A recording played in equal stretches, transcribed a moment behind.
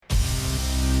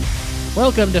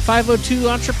Welcome to 502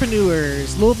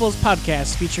 Entrepreneurs, Louisville's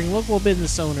podcast featuring local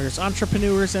business owners,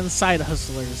 entrepreneurs, and side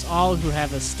hustlers, all who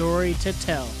have a story to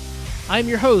tell. I'm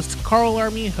your host, Carl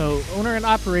Armijo, owner and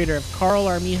operator of Carl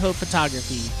Armijo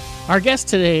Photography. Our guest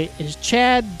today is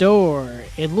Chad Dorr,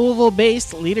 a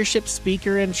Louisville-based leadership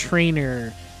speaker and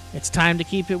trainer. It's time to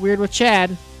keep it weird with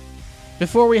Chad.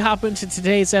 Before we hop into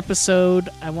today's episode,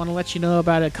 I want to let you know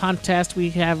about a contest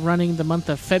we have running the month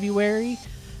of February.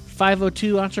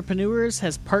 502 Entrepreneurs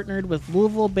has partnered with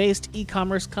Louisville-based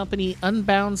e-commerce company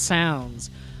Unbound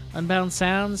Sounds. Unbound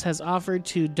Sounds has offered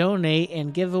to donate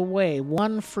and give away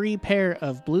one free pair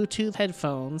of Bluetooth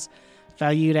headphones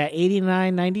valued at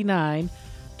 $89.99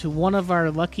 to one of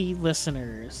our lucky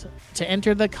listeners. To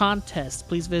enter the contest,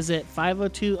 please visit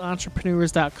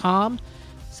 502entrepreneurs.com,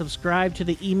 subscribe to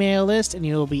the email list, and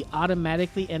you will be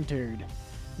automatically entered.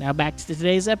 Now back to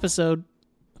today's episode.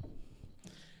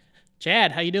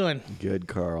 Chad, how you doing? Good,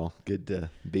 Carl. Good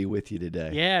to be with you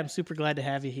today. Yeah, I'm super glad to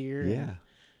have you here. Yeah,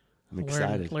 I'm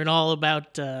excited. Learn all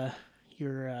about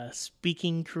your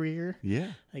speaking career.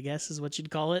 Yeah. I guess is what you'd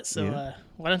call it. So Yeah.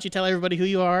 why don't you tell everybody who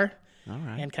you are All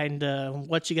right. and kind of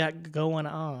what you got going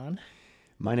on?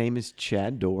 My name is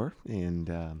Chad Dorr,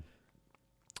 and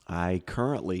I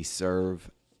currently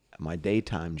serve, my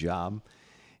daytime job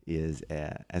is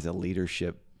as a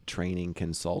leadership training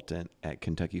consultant at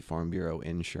Kentucky Farm Bureau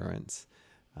Insurance.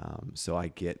 So I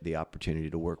get the opportunity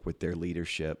to work with their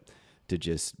leadership to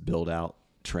just build out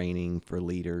training for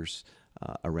leaders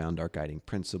around our guiding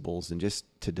principles and just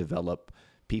to develop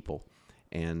people.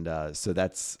 And so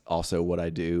that's also what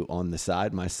I do on the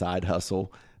side, my side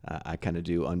hustle. I kind of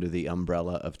do under the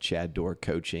umbrella of Chad Dorr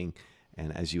Coaching.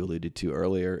 And as you alluded to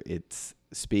earlier, it's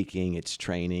speaking, it's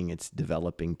training, it's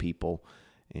developing people.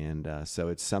 And so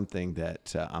it's something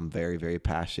that I'm very, very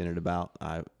passionate about.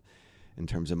 In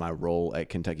terms of my role at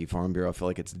Kentucky Farm Bureau, I feel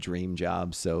like it's a dream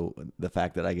job. So the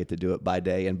fact that I get to do it by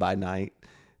day and by night,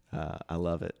 I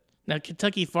love it. Now,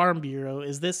 Kentucky Farm Bureau,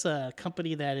 is this a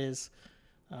company that is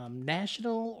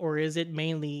national, or is it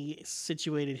mainly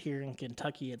situated here in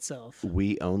Kentucky itself?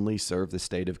 We only serve the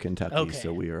state of Kentucky. Okay.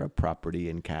 So we are a property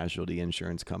and casualty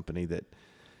insurance company that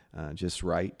just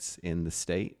writes in the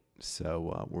state.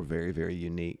 So we're very, very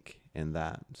unique in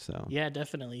that. So Yeah,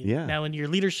 definitely. Yeah. Now, in your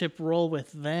leadership role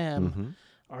with them,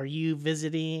 are you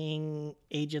visiting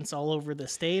agents all over the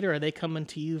state, or are they coming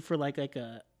to you for like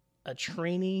a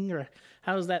training, or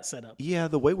how is that set up? Yeah,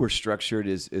 the way we're structured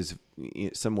is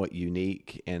somewhat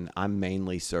unique, and I'm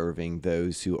mainly serving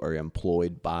those who are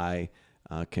employed by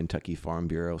Kentucky Farm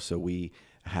Bureau. So we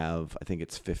have, I think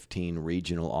it's 15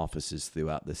 regional offices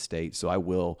throughout the state. So I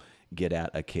will get out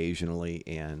occasionally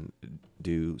and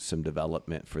do some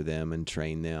development for them and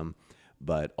train them.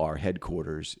 But our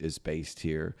headquarters is based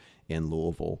here in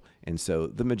Louisville. And so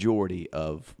the majority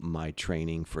of my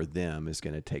training for them is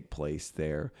going to take place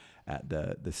there at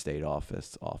the state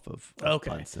office off of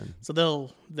Hudson. So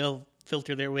they'll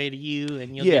filter their way to you,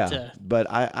 and you'll Yeah, get to... but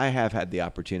I have had the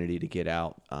opportunity to get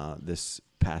out this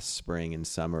past spring and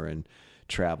summer and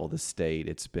travel the state.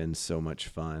 It's been so much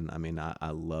fun. I mean,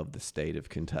 I love the state of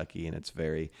Kentucky, and it's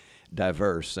very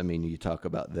diverse. I mean, you talk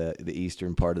about the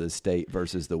eastern part of the state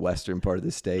versus the western part of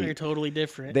the state. They're totally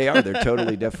different. They're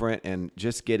totally different, and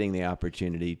just getting the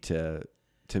opportunity to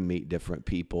meet different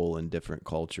people and different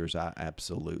cultures, I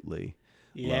absolutely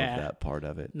love that part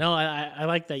of it. No, I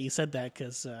like that you said that,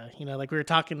 because like we were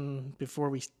talking before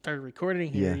we started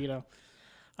recording here. Yeah.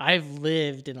 I've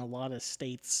lived in a lot of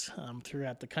states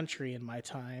throughout the country in my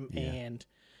time, and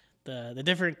the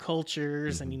different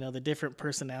cultures and the different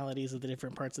personalities of the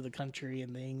different parts of the country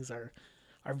and things are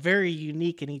very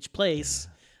unique in each place.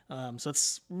 So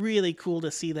it's really cool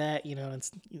to see that.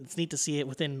 It's neat to see it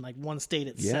within like one state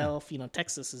itself.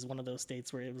 Texas is one of those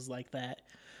states where it was like that,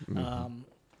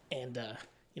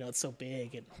 it's so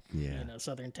big, and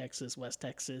southern Texas, West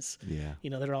Texas,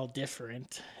 they're all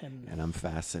different, and I'm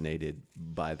fascinated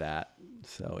by that.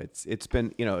 So it's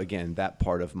been, again, that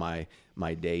part of my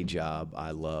day job.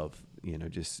 I love,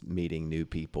 just meeting new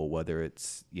people, whether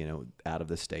it's, out of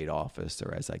the state office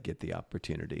or as I get the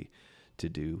opportunity to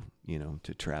do,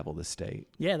 to travel the state.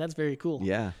 Yeah, that's very cool.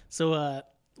 Yeah. So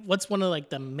what's one of like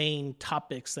the main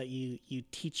topics that you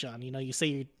teach on? You say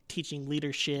you're teaching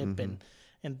leadership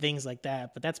and things like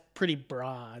that, but that's pretty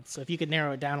broad. So if you could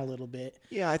narrow it down a little bit.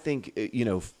 Yeah, I think,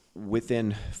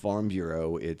 within Farm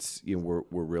Bureau, it's, we're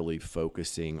really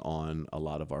focusing on a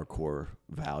lot of our core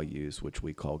values, which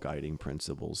we call guiding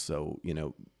principles. So,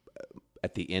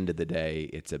 at the end of the day,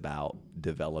 it's about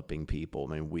developing people.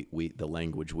 I mean, we the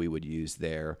language we would use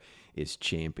there is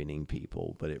championing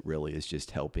people, but it really is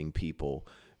just helping people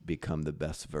become the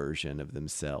best version of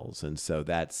themselves. And so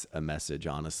that's a message,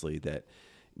 honestly, that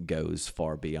goes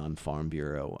far beyond Farm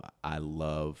Bureau. I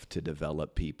love to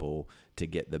develop people, to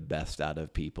get the best out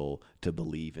of people, to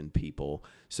believe in people.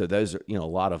 So those are, a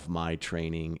lot of my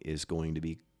training is going to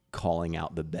be calling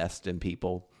out the best in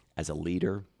people as a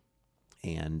leader.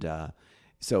 And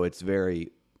so it's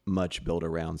very much built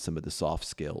around some of the soft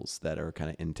skills that are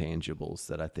kind of intangibles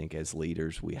that I think as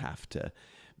leaders we have to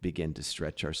begin to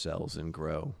stretch ourselves and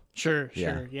grow. Sure.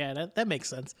 Yeah, that makes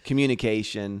sense.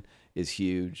 Communication is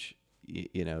huge,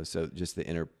 so just the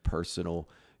interpersonal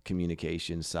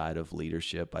communication side of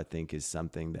leadership, I think, is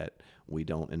something that we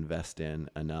don't invest in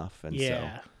enough. And so,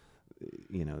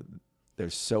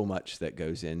 there's so much that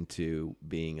goes into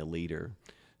being a leader.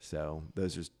 So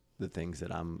those are the things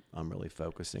that I'm really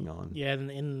focusing on. Yeah,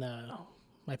 in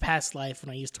my past life, when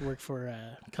I used to work for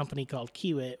a company called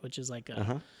Kiewit, which is like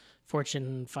a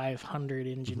Fortune 500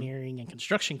 engineering and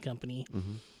construction company,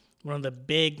 one of the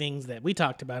big things that we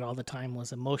talked about all the time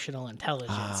was emotional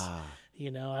intelligence. I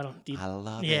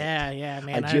love it. Yeah,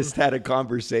 man. I just had a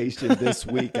conversation this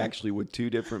week actually with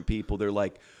two different people. They're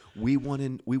like, we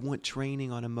want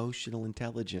training on emotional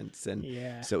intelligence,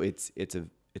 and so it's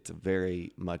a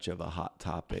very much of a hot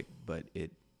topic, but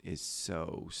it is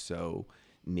so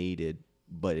needed,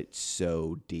 but it's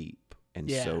so deep and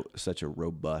such a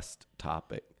robust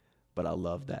topic. But I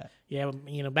love that. Yeah,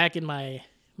 back in my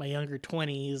younger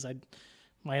 20s,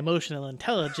 my emotional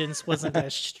intelligence wasn't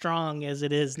as strong as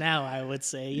it is now, I would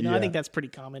say. I think that's pretty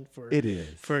common for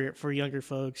younger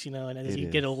folks, and as you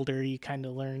get older, you kind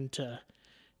of learn to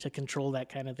control that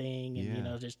kind of thing,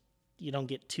 and just you don't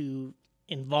get too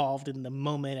involved in the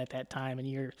moment at that time, and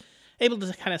you're able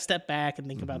to kind of step back and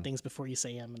think about things before you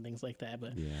say them and things like that.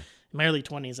 But in my early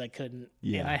 20s, I couldn't.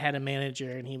 And I had a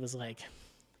manager, and he was like,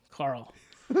 Carl,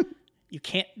 you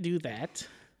can't do that.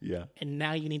 Yeah. And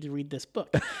now you need to read this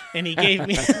book. And he gave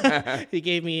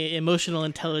me Emotional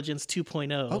Intelligence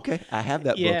 2.0. Okay. I have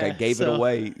that book. I gave it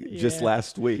away just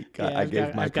last week. I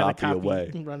gave my copy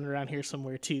away. Running around here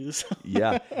somewhere too. So.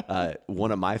 Yeah.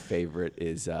 One of my favorite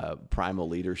is Primal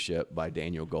Leadership by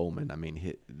Daniel Goleman. I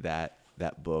mean,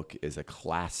 that book is a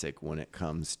classic when it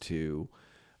comes to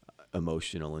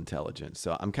emotional intelligence.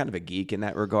 So I'm kind of a geek in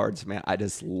that regards, man. I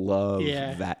just love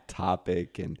that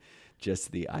topic and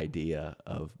just the idea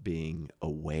of being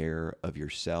aware of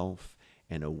yourself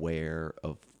and aware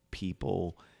of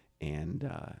people. And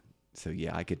so,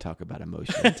 I could talk about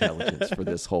emotional intelligence for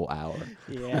this whole hour.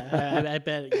 Yeah, I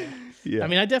bet. Yeah. I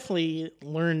mean, I definitely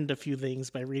learned a few things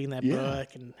by reading that book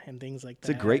and things like that.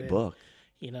 It's a great book.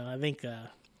 I think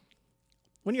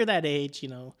when you're that age,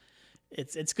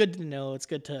 it's good to know, it's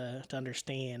good to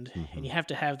understand, and you have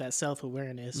to have that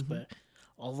self-awareness, but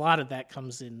a lot of that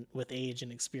comes in with age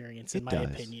and experience, in my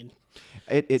opinion.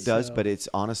 It does, but it's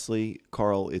honestly,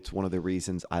 Carl, it's one of the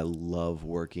reasons I love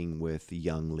working with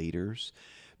young leaders,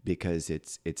 because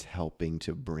it's helping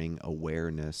to bring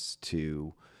awareness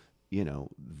to,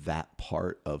 that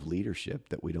part of leadership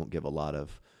that we don't give a lot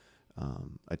of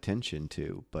attention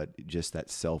to, but just that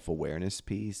self-awareness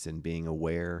piece and being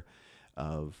aware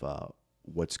of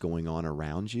what's going on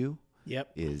around you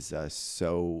is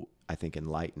so, I think,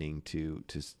 enlightening to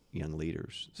young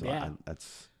leaders. So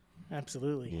that's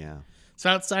absolutely. Yeah. So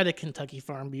outside of Kentucky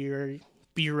Farm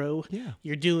Bureau,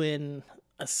 you're doing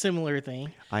a similar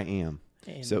thing. I am.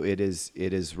 So it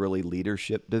is really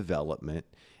leadership development.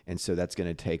 And so that's going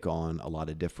to take on a lot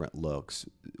of different looks.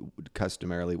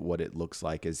 Customarily, what it looks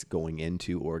like is going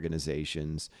into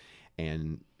organizations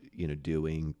and,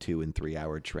 doing 2 and 3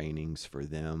 hour trainings for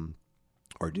them,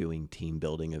 or doing team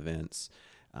building events.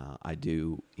 I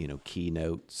do,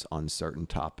 keynotes on certain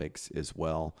topics as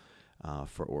well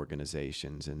for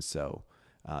organizations. And so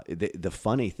the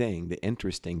funny thing, the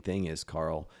interesting thing is,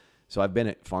 Carl, so I've been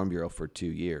at Farm Bureau for 2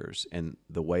 years, and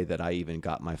the way that I even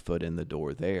got my foot in the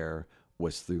door there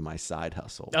was through my side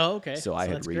hustle. Oh, okay. So I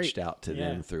had reached out to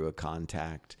them through a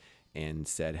contact and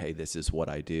said, hey, this is what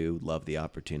I do. Love the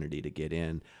opportunity to get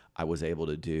in. I was able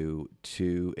to do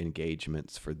 2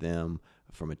 engagements for them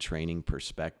from a training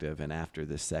perspective. And after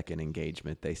the second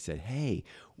engagement, they said, hey,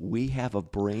 we have a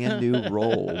brand new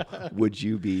role. Would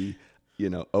you be,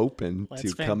 open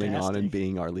to coming on and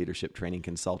being our leadership training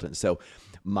consultant? So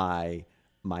my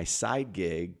side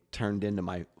gig turned into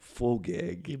my full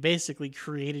gig. You basically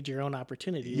created your own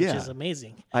opportunity, which is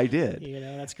amazing. I did.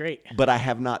 That's great. But I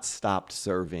have not stopped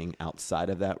serving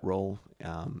outside of that role.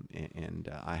 And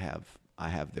I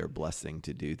have their blessing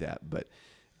to do that. But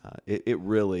it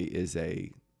really is a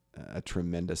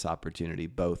tremendous opportunity,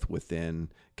 both within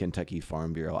Kentucky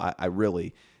Farm Bureau. I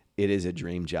really, it is a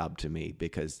dream job to me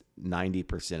because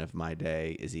 90% of my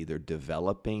day is either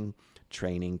developing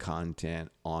training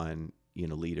content on,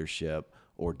 leadership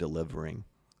or delivering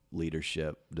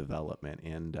leadership development.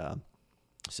 And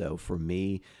so for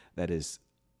me, that is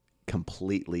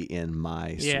completely in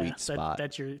my sweet spot.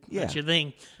 That's your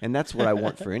thing. And that's what I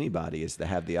want for anybody, is to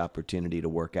have the opportunity to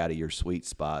work out of your sweet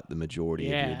spot the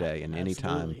majority of your day. And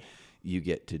anytime you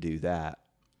get to do that,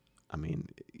 I mean,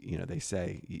 they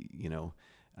say,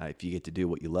 if you get to do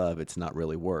what you love, it's not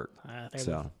really work.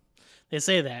 They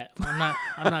say that. I'm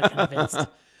not convinced.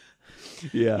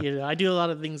 Yeah. I do a lot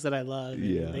of things that I love.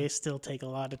 And they still take a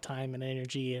lot of time and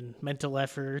energy and mental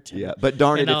effort. But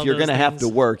darn it, if you're going to have to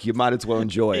work, you might as well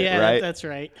enjoy it, right? Yeah, that's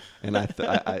right. And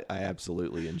I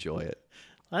absolutely enjoy it.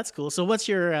 That's cool. So what's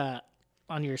your,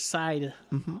 on your side,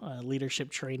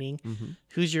 leadership training,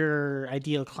 who's your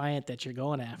ideal client that you're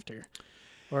going after?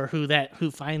 Or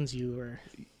who finds you? Or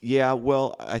Yeah,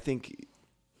 well, I think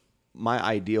my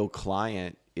ideal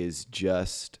client is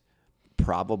just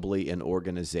probably an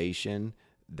organization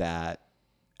that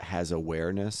has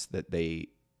awareness that they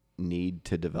need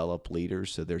to develop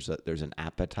leaders. So there's an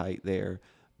appetite there,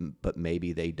 but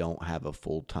maybe they don't have a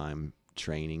full-time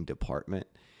training department.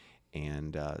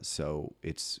 And so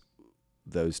it's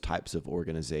those types of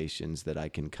organizations that I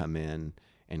can come in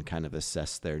and kind of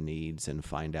assess their needs and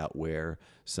find out where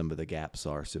some of the gaps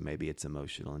are. So maybe it's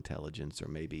emotional intelligence, or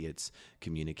maybe it's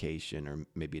communication, or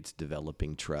maybe it's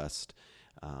developing trust.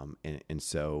 And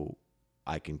so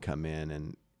I can come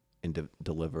in and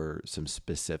deliver some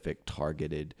specific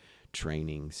targeted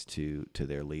trainings to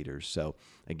their leaders. So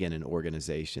again, an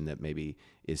organization that maybe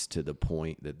is to the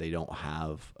point that they don't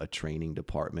have a training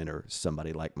department, or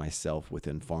somebody like myself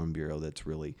within Farm Bureau that's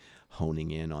really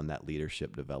honing in on that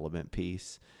leadership development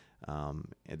piece.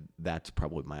 And that's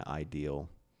probably my ideal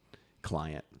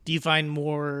client. Do you find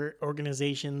more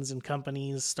organizations and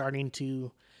companies starting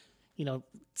to,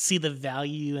 see the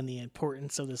value and the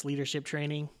importance of this leadership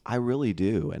training? I really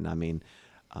do. And I mean,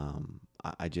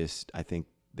 I think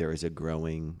there is a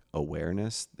growing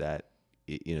awareness that,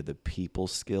 the people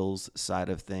skills side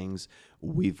of things,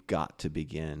 we've got to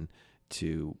begin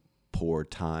to pour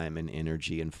time and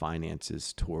energy and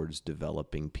finances towards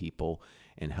developing people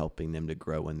and helping them to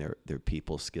grow in their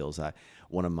people skills.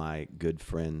 One of my good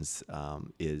friends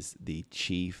is the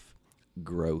chief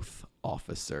growth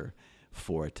officer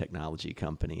for a technology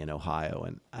company in Ohio.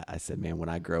 And I said, man, when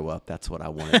I grow up, that's what I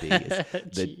want to be, is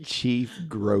the chief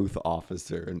growth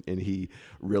officer. And he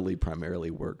really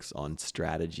primarily works on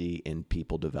strategy and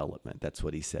people development. That's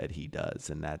what he said he does.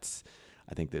 And I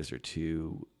think those are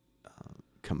two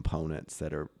components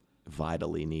that are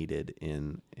vitally needed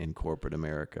in corporate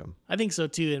America. I think so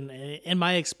too. And in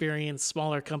my experience,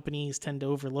 smaller companies tend to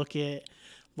overlook it.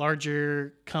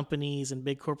 Larger companies and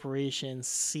big corporations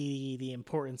see the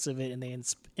importance of it, and they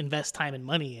invest time and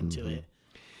money into it.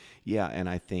 Yeah, and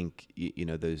I think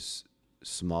those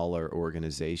smaller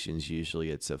organizations,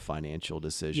 usually it's a financial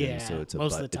decision, so it's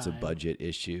a budget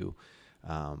issue.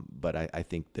 But I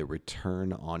think the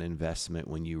return on investment,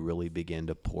 when you really begin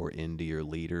to pour into your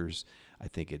leaders, I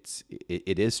think it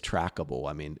is trackable.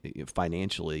 I mean,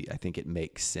 financially, I think it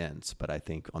makes sense, but I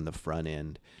think on the front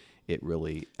end, it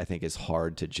really, I think, is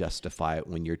hard to justify it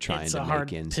when you're trying to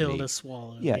make ends meet. It's a hard pill to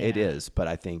swallow. Yeah, it is. But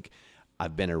I think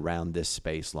I've been around this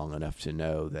space long enough to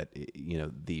know that,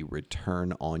 the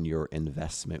return on your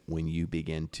investment when you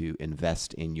begin to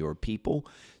invest in your people,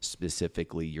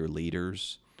 specifically your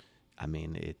leaders, I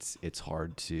mean, it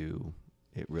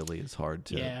really is hard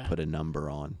to put a number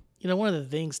on. One of the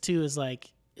things too is,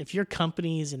 like, if your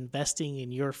company is investing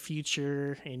in your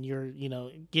future and you're,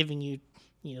 giving you,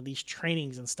 these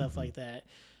trainings and stuff like that,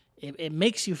 it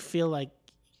makes you feel like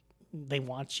they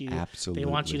want you. Absolutely. They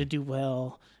want you to do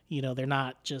well. They're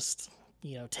not just,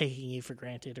 taking you for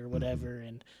granted or whatever.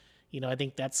 And, I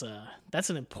think that's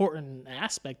an important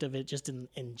aspect of it just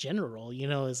in general,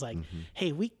 is like,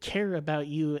 hey, we care about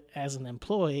you as an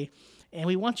employee and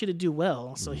we want you to do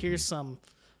well. So here's some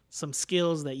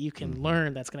skills that you can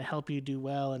learn that's going to help you do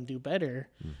well and do better.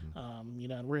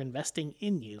 And we're investing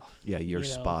in you. Yeah, you're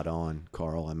spot on,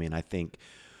 Carl. I mean, I think,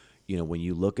 when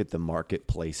you look at the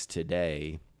marketplace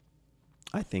today,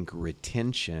 I think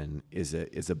retention is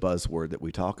a buzzword that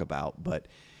we talk about, but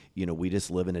we just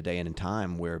live in a day and a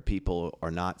time where people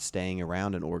are not staying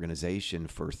around an organization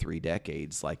for 3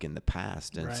 decades like in the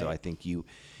past. And so I think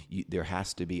there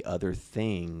has to be other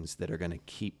things that are going to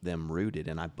keep them rooted.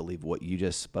 And I believe what you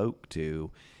just spoke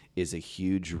to is a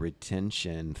huge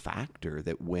retention factor,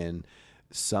 that when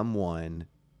someone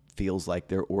feels like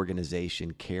their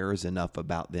organization cares enough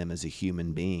about them as a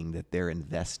human being that they're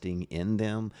investing in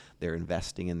them, they're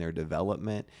investing in their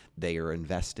development, they are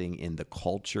investing in the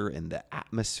culture and the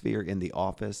atmosphere in the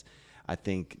office. I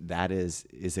think that is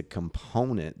a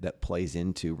component that plays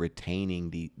into retaining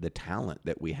the talent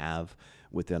that we have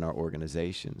within our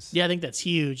organizations. Yeah, I think that's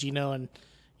huge, and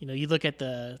you look at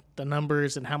the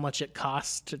numbers and how much it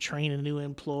costs to train a new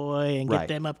employee and get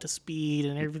them up to speed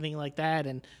and everything like that.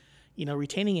 And,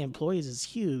 retaining employees is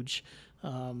huge,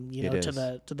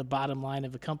 to the bottom line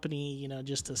of a company,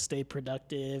 just to stay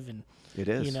productive and, it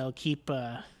is. Keep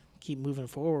moving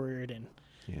forward. And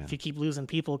if you keep losing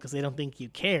people because they don't think you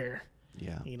care,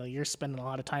 you're spending a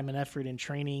lot of time and effort in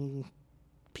training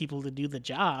people to do the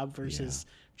job versus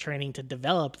training to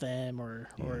develop them or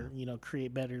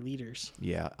create better leaders.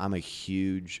 Yeah, I'm a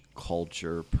huge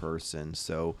culture person.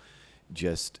 So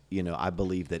just, I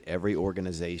believe that every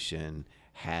organization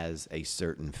has a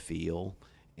certain feel,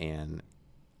 and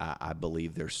I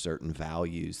believe there's certain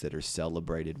values that are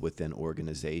celebrated within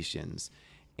organizations.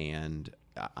 And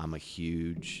I'm a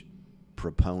huge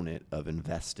proponent of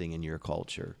investing in your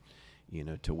culture,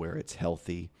 to where it's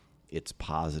healthy, it's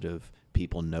positive,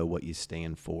 people know what you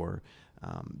stand for.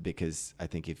 Because I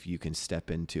think if you can step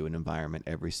into an environment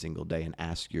every single day and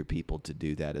ask your people to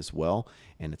do that as well,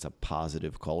 and it's a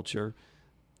positive culture,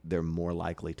 they're more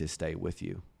likely to stay with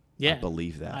you. Yeah, I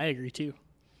believe that. I agree too,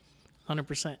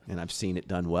 100%. And I've seen it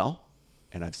done well,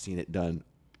 and I've seen it done,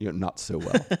 not so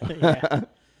well. Yeah.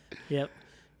 Yep.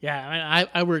 Yeah,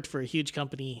 I worked for a huge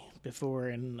company before,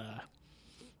 and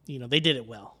they did it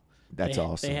well. That's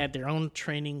awesome. They had their own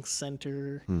training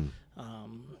center.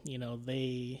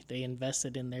 They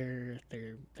invested in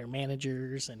their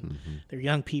managers and their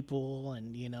young people,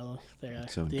 and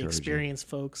the experienced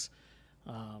folks.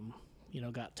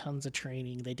 Got tons of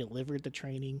training. They delivered the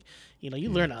training. You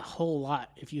learn a whole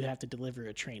lot if you have to deliver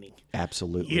a training.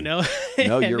 Absolutely. No,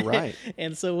 you're right.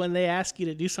 And so when they ask you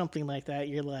to do something like that,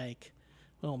 you're like,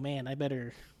 oh man, I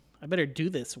better do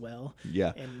this well.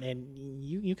 Yeah. And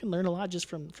you can learn a lot just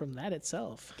from that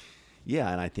itself.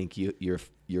 Yeah, and I think you're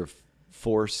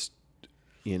forced,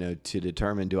 to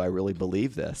determine, do I really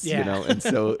believe this? Yeah. And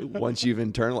so once you've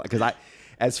internalized, because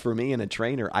as for me and a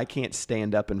trainer, I can't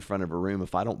stand up in front of a room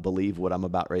if I don't believe what I'm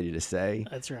about ready to say.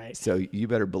 That's right. So you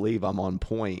better believe I'm on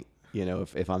point.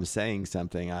 If I'm saying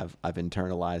something, I've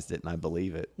internalized it and I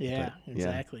believe it. Yeah,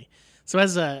 exactly. Yeah. So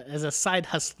as a side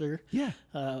hustler,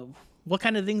 what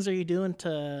kind of things are you doing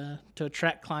to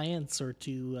attract clients or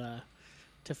to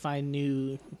find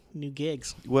new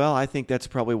gigs? Well, I think that's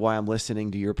probably why I'm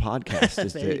listening to your podcast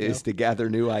is to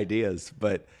gather new ideas.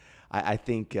 But I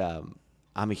think I'm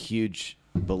a huge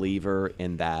believer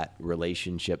in that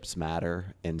relationships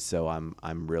matter, and so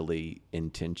I'm really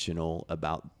intentional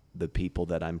about the people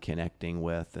that I'm connecting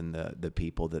with and the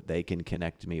people that they can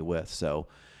connect me with. So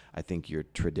I think your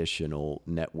traditional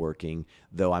networking,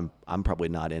 though I'm probably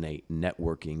not in a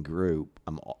networking group,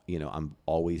 I'm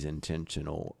always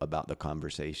intentional about the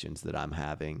conversations that I'm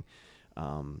having.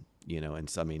 And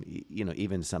so,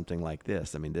 even something like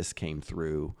this, this came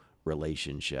through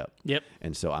relationship. Yep.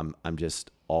 And so I'm just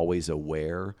always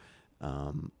aware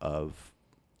of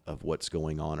what's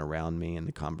going on around me and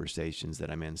the conversations that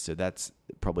I'm in. So that's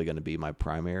probably going to be my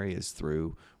primary, is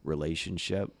through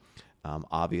relationship.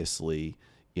 Obviously,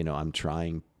 I'm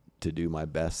trying to do my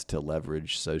best to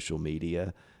leverage social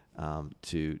media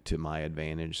to my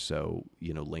advantage. So,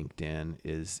 LinkedIn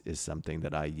is something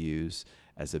that I use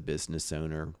as a business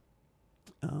owner.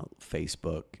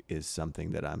 Facebook is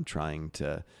something that I'm trying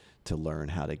to learn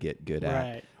how to get good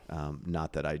at.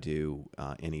 Not that I do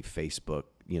any Facebook,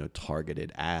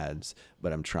 targeted ads,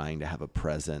 but I'm trying to have a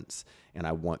presence, and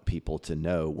I want people to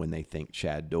know when they think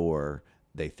Chad Dorr,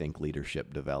 they think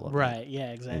leadership development. Right.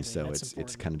 Yeah, exactly. And so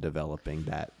it's kind of developing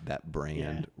that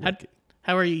brand. Yeah.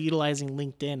 How are you utilizing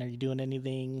LinkedIn? Are you doing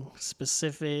anything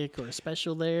specific or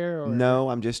special there? Or? No,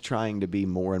 I'm just trying to be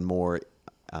more and more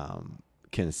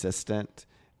consistent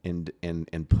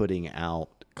in putting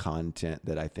out content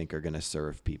that I think are going to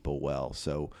serve people well.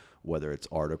 So whether it's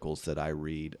articles that I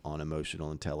read on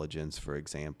emotional intelligence, for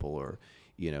example, or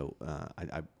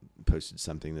I posted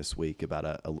something this week about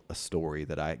a story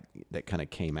that kind of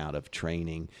came out of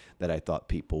training that I thought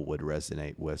people would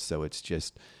resonate with. So it's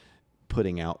just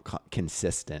putting out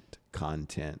consistent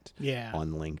content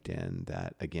on LinkedIn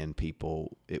that, again,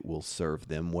 it will serve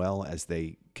them well as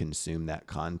they consume that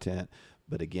content.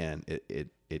 But again,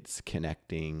 it's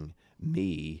connecting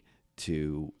me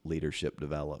to leadership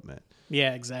development.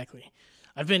 Yeah, exactly.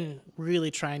 I've been really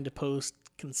trying to post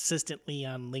consistently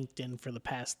on LinkedIn for the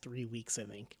past 3 weeks, I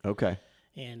think. Okay.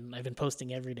 And I've been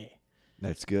posting every day.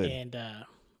 That's good. And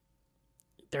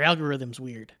their algorithm's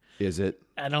weird. Is it?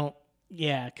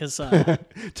 Because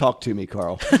Talk to me,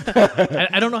 Carl.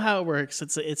 I don't know how it works.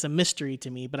 It's a mystery to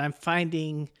me, but I'm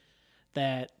finding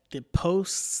that the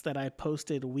posts that I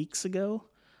posted weeks ago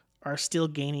are still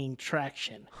gaining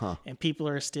traction, and people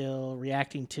are still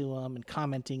reacting to them and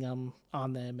commenting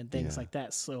on them and things like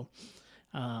that. So,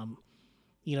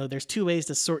 there's two ways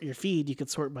to sort your feed. You could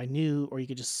sort by new, or you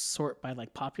could just sort by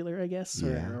like popular, I guess,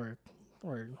 or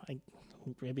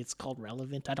maybe it's called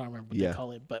relevant. I don't remember what they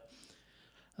call it, but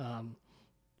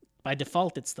by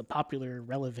default, it's the popular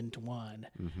relevant one.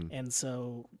 And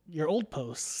so your old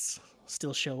posts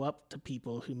still show up to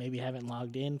people who maybe haven't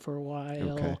logged in for a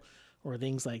while or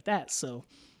things like that. So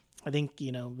I think,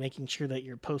 making sure that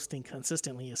you're posting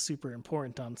consistently is super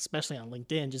important especially on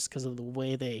LinkedIn, just because of the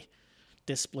way they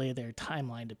display their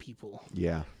timeline to people.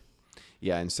 Yeah.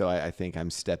 Yeah. And so I think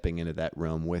I'm stepping into that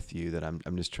realm with you, that I'm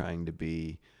just trying to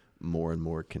be more and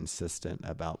more consistent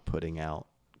about putting out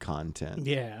content.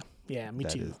 Yeah, me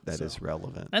too. That is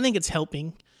relevant. I think it's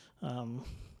helping,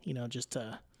 just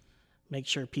to make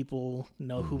sure people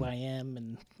know who I am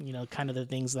and, kind of the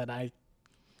things that I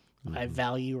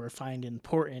value or find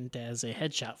important as a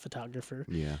headshot photographer.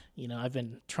 Yeah. I've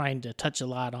been trying to touch a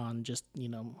lot on just,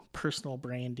 personal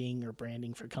branding or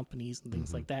branding for companies and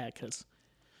things like that, because,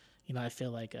 I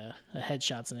feel like a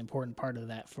headshot's an important part of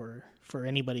that for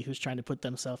anybody who's trying to put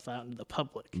themselves out into the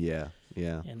public. Yeah,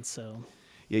 yeah. And so...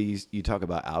 Yeah, you talk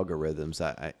about algorithms.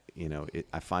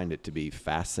 I find it to be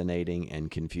fascinating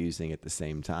and confusing at the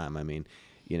same time. I mean,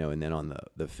 and then on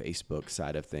the Facebook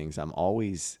side of things, I'm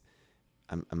always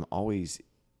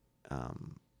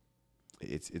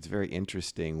it's very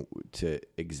interesting to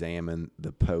examine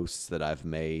the posts that I've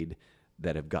made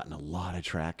that have gotten a lot of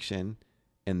traction,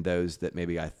 and those that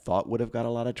maybe I thought would have got a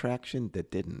lot of traction that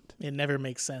didn't. It never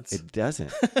makes sense. It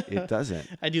doesn't. It doesn't.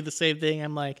 I do the same thing.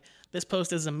 I'm like, this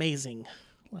post is amazing.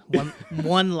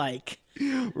 One like.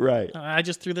 Right. I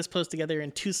just threw this post together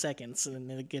in 2 seconds,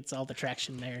 and it gets all the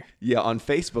traction there. Yeah, on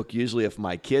Facebook, usually if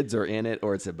my kids are in it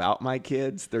or it's about my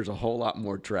kids, there's a whole lot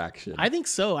more traction. I think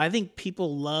so. I think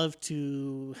people love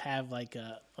to have like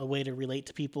a way to relate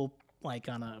to people like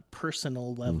on a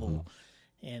personal level.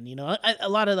 And, a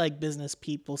lot of like business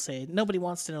people say nobody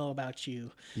wants to know about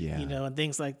you, and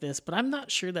things like this. But I'm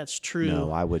not sure that's true. No,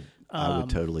 I would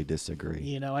totally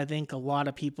disagree. I think a lot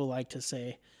of people like to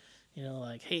say,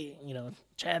 like, hey,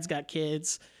 Chad's got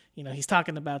kids. He's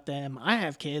talking about them. I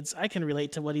have kids. I can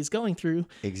relate to what he's going through.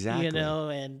 Exactly.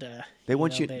 And they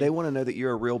want they want to know that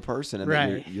you're a real person and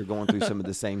that you're going through some of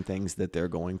the same things that they're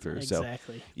going through.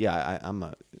 Exactly. So yeah,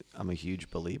 I'm a huge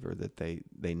believer that they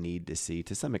need to see,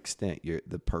 to some extent,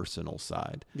 the personal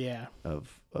side. Yeah.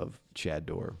 Of Chad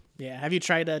Dorr. Yeah. Have you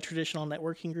tried traditional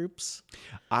networking groups?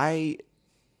 I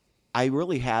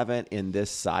really haven't in this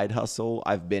side hustle.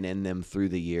 I've been in them through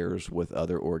the years with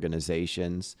other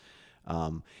organizations.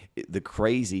 The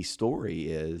crazy story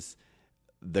is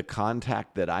the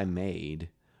contact that I made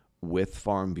with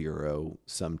Farm Bureau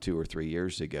some 2 or 3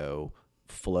 years ago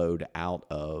flowed out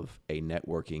of a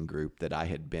networking group that I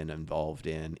had been involved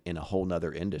in a whole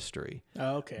nother industry.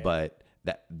 Oh, okay. But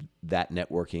that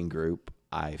networking group,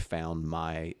 I found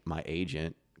my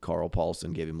agent, Carl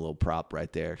Paulson, gave him a little prop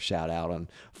right there. Shout out on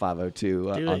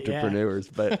 502 Entrepreneurs.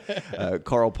 Yeah. But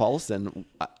Carl Paulson,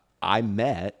 I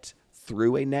met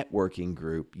through a networking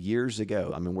group years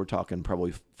ago. I mean, we're talking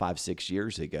probably 5-6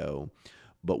 years ago.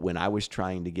 But when I was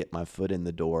trying to get my foot in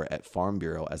the door at Farm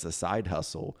Bureau as a side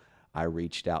hustle, I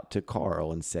reached out to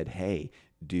Carl and said, hey,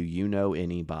 do you know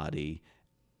anybody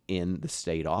in the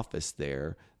state office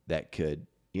there that could,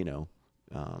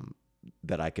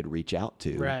 that I could reach out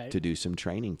to do some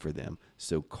training for them?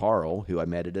 So Carl, who I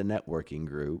met at a networking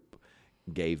group,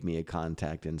 gave me a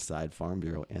contact inside Farm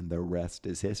Bureau, and the rest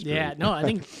is history. Yeah, no, I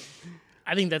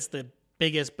think that's the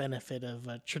biggest benefit of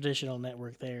a traditional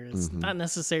network there is not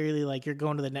necessarily like you're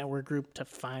going to the network group to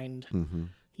find,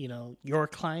 your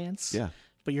clients. Yeah.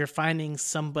 But you're finding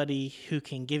somebody who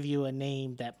can give you a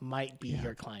name that might be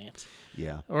your client.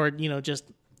 Yeah. Or, just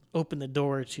open the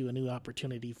door to a new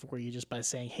opportunity for you just by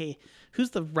saying, hey, who's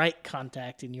the right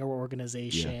contact in your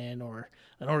organization or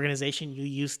an organization you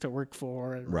used to work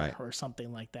for or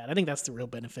something like that. I think that's the real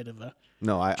benefit of a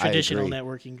traditional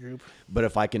networking group. But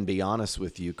if I can be honest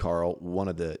with you, Carl, one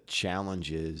of the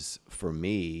challenges for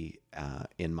me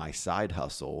in my side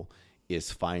hustle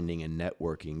is finding a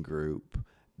networking group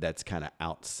that's kind of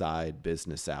outside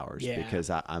business hours because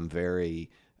I'm very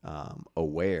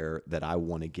aware that I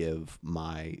want to give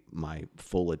my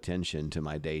full attention to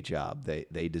my day job.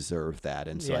 They deserve that.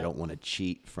 And so I don't want to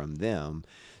cheat from them.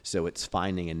 So it's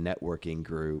finding a networking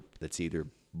group that's either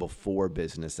before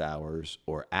business hours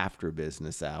or after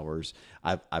business hours.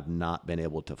 I've not been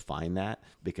able to find that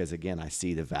because, again, I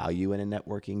see the value in a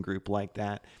networking group like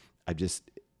that.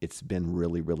 It's been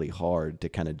really, really hard to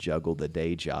kind of juggle the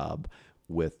day job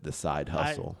with the side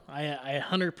hustle. I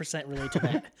 100% relate to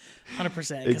that. 100%.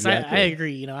 Because Exactly. I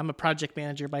agree. You know, I'm a project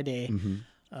manager by day.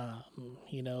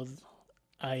 You know,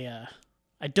 I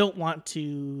don't want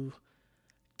to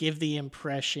give the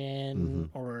impression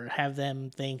or have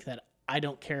them think that I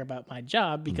don't care about my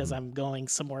job because I'm going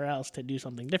somewhere else to do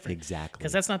something different. Exactly.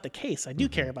 Because that's not the case. I do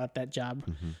care about that job.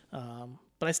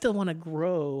 But I still want to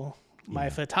grow my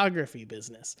photography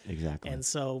business. Exactly. And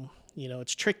so, you know,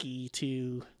 it's tricky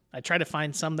I try to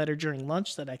find some that are during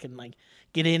lunch that I can like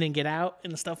get in and get out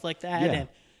and stuff like that. Yeah.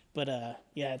 But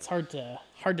it's hard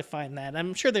to find that.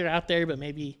 I'm sure they're out there, but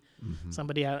maybe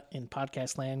somebody out in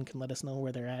podcast land can let us know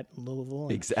where they're at in Louisville.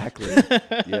 Exactly.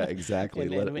 Yeah, exactly.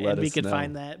 And let we us could know.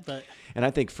 find that. But And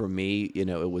I think for me, you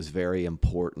know, it was very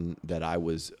important that I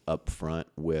was upfront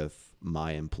with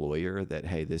my employer that,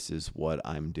 hey, this is what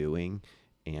I'm doing.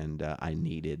 And I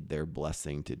needed their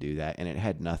blessing to do that. And it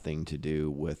had nothing to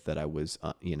do with that I was,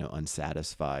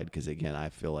 unsatisfied. Because, again, I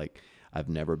feel like I've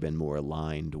never been more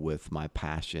aligned with my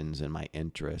passions and my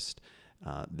interest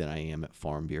than I am at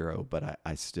Farm Bureau. But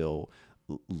I still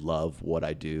love what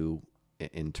I do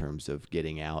in terms of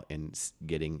getting out and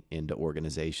getting into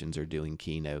organizations or doing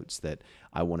keynotes, that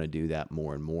I want to do that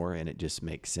more and more. And it just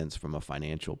makes sense from a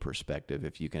financial perspective.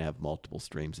 If you can have multiple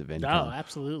streams of income,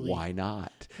 absolutely. why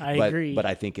not? I agree. But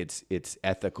I think it's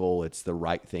ethical. It's the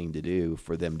right thing to do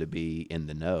for them to be in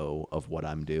the know of what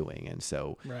I'm doing. And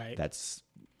so that's,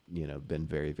 been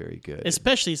very, very good.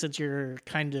 Especially since you're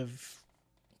kind of,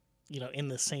 in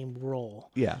the same role.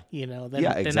 Yeah. Then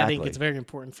exactly. I think it's very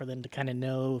important for them to kind of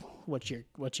know what you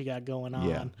got going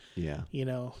on. Yeah.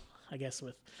 I guess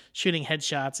with shooting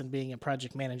headshots and being a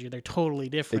project manager, they're totally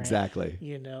different. Exactly.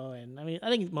 And I mean, I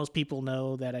think most people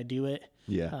know that I do it.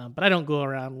 Yeah. But I don't go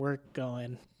around work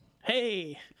going,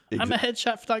 hey, I'm a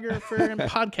headshot photographer and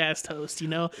podcast host,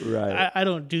 Right. I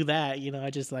don't do that. I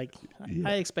just I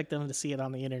expect them to see it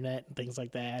on the internet and things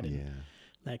like that. And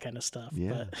that kind of stuff.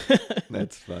 Yeah. But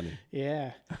That's funny.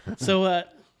 Yeah. So,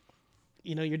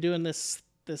 you're doing this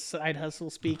side hustle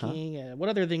speaking. What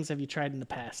other things have you tried in the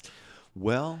past?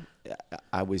 Well,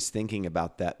 I was thinking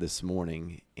about that this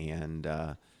morning, and,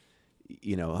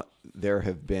 there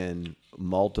have been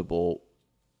multiple,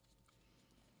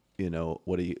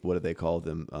 what do they call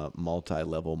them?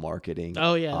 Multi-level marketing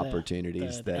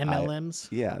opportunities the MLMs.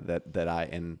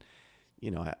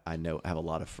 I know I have a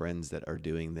lot of friends that are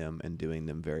doing them and doing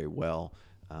them very well.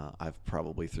 I've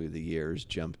probably through the years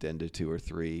jumped into 2 or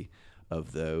 3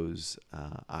 of those.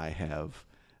 I have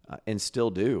and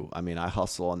still do. I mean, I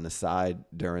hustle on the side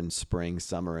during spring,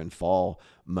 summer, and fall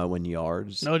mowing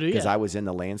yards. Oh, do you? Because I was in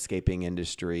the landscaping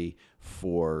industry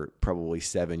for probably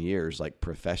 7 years, like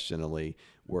professionally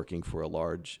working for a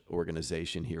large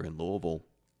organization here in Louisville.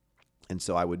 And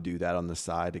so I would do that on the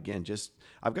side. Again,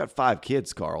 I've got 5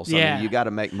 kids, Carl. So I mean, you got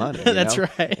to make money. That's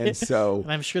right. And so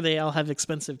and I'm sure they all have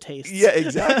expensive tastes. Yeah,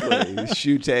 exactly.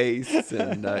 Shoe tastes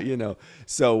and,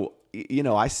 So,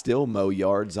 I still mow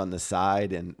yards on the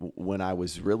side. And when I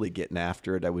was really getting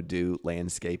after it, I would do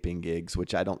landscaping gigs,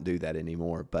 which I don't do that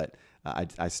anymore. But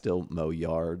I still mow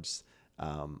yards.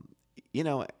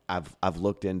 I've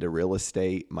looked into real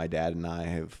estate. My dad and I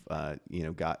have,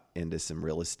 got into some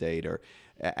real estate, or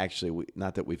actually,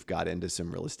 not that we've got into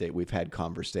some real estate. We've had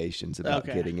conversations about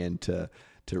getting into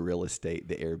real estate,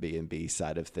 the Airbnb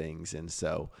side of things. And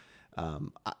so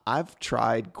I've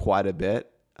tried quite a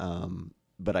bit,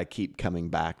 but I keep coming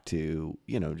back to,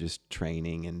 just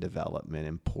training and development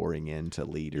and pouring into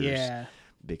leaders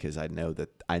because I know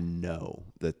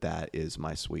that is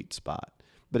my sweet spot.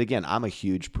 But again, I'm a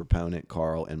huge proponent,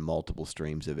 Carl, in multiple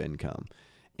streams of income.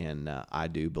 And I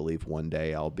do believe one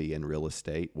day I'll be in real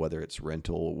estate, whether it's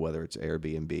rental, whether it's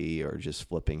Airbnb, or just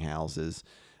flipping houses.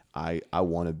 I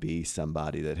want to be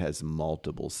somebody that has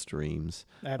multiple streams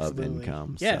of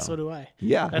income. Yeah, so do I.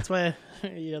 Yeah. That's why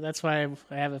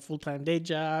I have a full-time day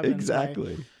job.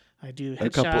 Exactly. I do a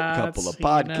headshots, couple of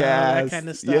podcasts. That kind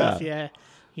of stuff. Yeah.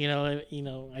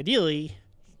 Ideally,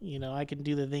 I can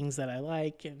do the things that I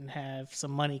like and have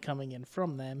some money coming in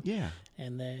from them. Yeah.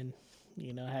 And then,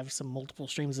 have some multiple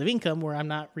streams of income where I'm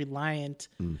not reliant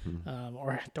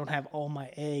or don't have all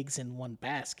my eggs in one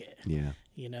basket. Yeah.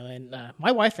 And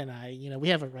my wife and I, we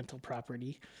have a rental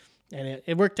property, and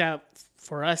it worked out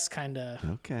for us kind of.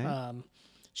 Okay.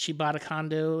 She bought a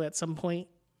condo at some point,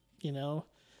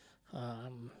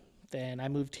 then I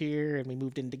moved here and we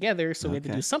moved in together. So we had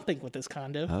to do something with this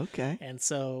condo. Okay. And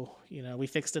so, we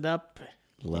fixed it up,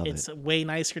 Love It's it. way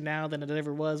nicer now than it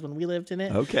ever was when we lived in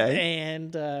it. Okay.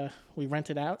 And we rent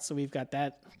it out, so we've got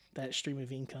that stream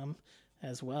of income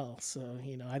as well. So,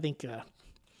 I think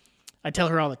I tell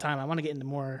her all the time, I want to get into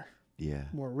more Yeah.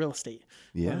 real estate.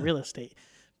 Yeah. More real estate.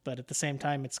 But at the same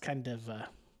time, it's kind of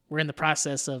we're in the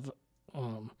process of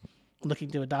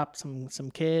looking to adopt some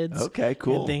kids. Okay,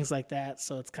 cool. And things like that.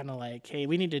 So it's kind of like, hey,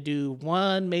 we need to do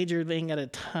one major thing at a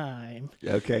time.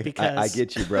 Okay, Because I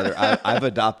get you, brother. I've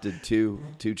adopted two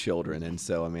children, and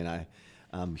so I mean,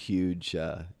 I'm huge.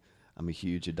 I'm a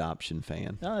huge adoption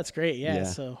fan. Oh, that's great. Yeah. Yeah.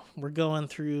 So we're going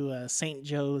through St.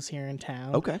 Joe's here in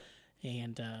town. Okay,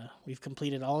 And we've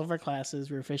completed all of our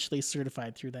classes. We're officially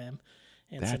certified through them.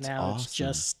 And That's so now it's awesome.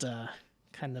 just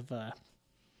kind of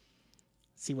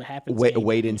see what happens.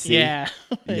 wait and see. Yeah,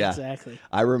 Yeah. exactly.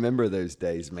 I remember those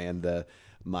days, man.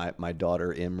 My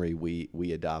daughter Emery,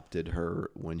 we adopted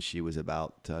her when she was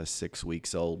about 6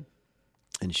 weeks old,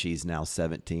 and she's now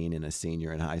 17 and a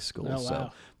senior in high school. Oh, So,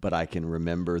 wow. but I can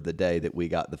remember the day that we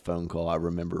got the phone call. I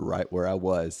remember right where I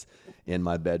was in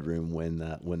my bedroom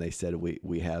when they said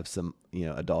we have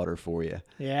a daughter for you,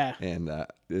 Yeah. and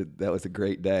that was a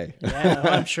great day. Yeah,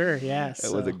 I'm sure. Yeah.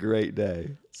 That was a great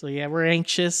day. So yeah, we're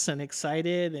anxious and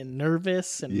excited and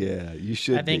nervous and Yeah, you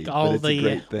should. I think be, all but it's a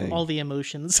great the thing. all the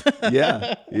emotions.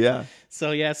 Yeah, yeah.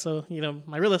 So yeah,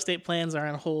 my real estate plans are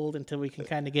on hold until we can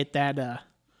kind of get that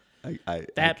I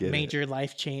that get it. major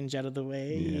life change out of the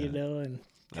way, Yeah. and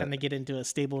kind of get into a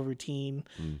stable routine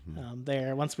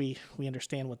there. Once we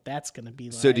understand what that's going to be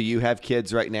like. So, do you have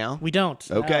kids right now? We don't.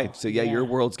 Okay, no. so your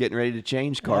world's getting ready to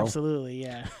change, Carl. Absolutely,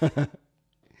 yeah.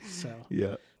 So,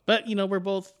 Yeah. but we're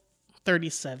both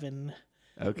 37.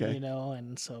 Okay.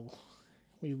 And so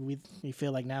we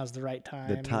feel like now's the right time.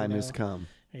 The time has come.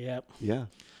 Yep. Yeah.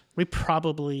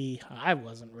 I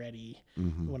wasn't ready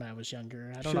when I was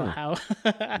younger. I don't know Sure. how.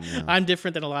 I'm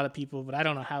different than a lot of people, but I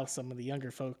don't know how some of the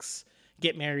younger folks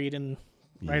get married and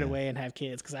right Yeah. away and have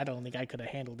kids, because I don't think I could have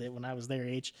handled it when I was their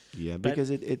age. Yeah, But-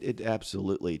 because it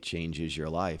absolutely changes your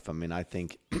life. I mean, I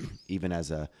think even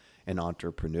as an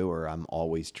entrepreneur, I'm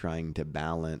always trying to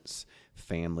balance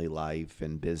family life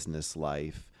and business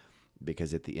life,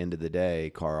 because at the end of the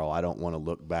day, Carl, I don't want to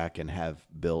look back and have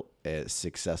built a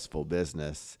successful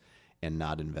business and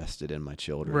not invested in my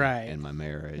children Right. and my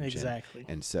marriage. And- Exactly.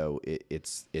 And so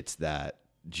it's that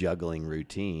juggling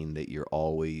routine that you're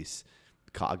always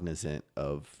cognizant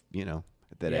of,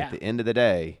 that Yeah. at the end of the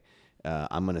day,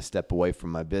 I'm going to step away from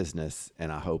my business,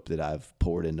 and I hope that I've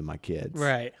poured into my kids.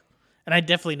 Right. And I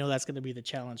definitely know that's going to be the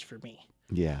challenge for me,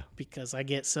 Yeah. because I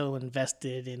get so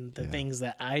invested in the things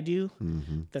that I do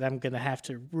Mm-hmm. that I'm going to have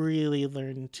to really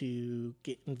learn to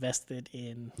get invested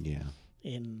in Yeah.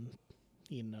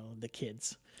 the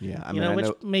kids. Yeah. I mean, I which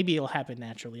know, maybe it'll happen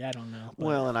naturally. I don't know. But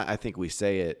well, and I think we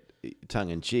say it tongue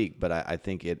in cheek, but I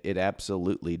think it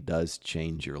absolutely does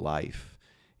change your life.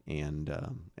 And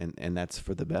that's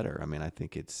for the better. I mean, I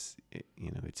think it's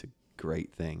a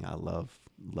great thing. I love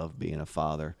being a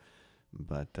father,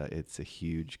 but it's a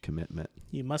huge commitment.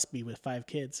 you must be with 5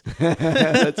 kids.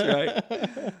 That's right.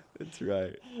 That's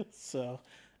right. So,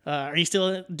 are you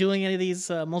still doing any of these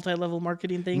multi-level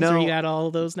marketing things, No. or you got all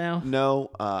of those now? No,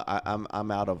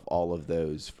 I'm out of all of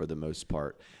those for the most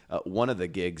part. One of the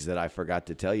gigs that I forgot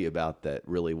to tell you about that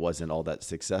really wasn't all that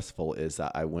successful is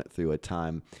I went through a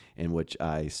time in which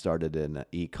I started an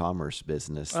e-commerce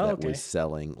business that okay. was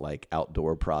selling like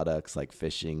outdoor products like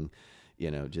fishing,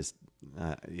 just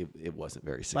it wasn't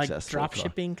very Like successful. drop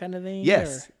shipping kind of thing?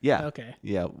 Yes. or- Yeah. Okay.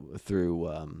 Yeah. Through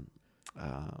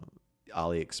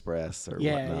AliExpress or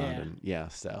Yeah, whatnot. yeah. And yeah.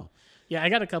 So Yeah, I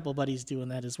got a couple buddies doing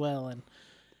that as well, and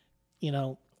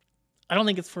I don't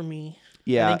think it's for me.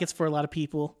 yeah. I think it's for a lot of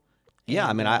people. Yeah, I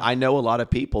And, mean, I know a lot of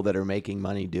people that are making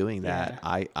money doing that.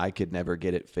 Yeah. I could never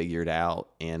get it figured out.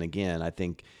 And again, I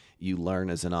think you learn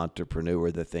as an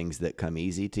entrepreneur the things that come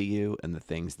easy to you and the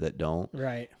things that don't.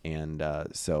 Right. And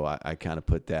so I kind of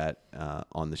put that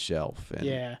on the shelf and,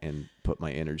 Yeah. and put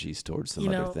my energies towards some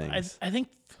other things. I think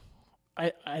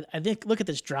I think look at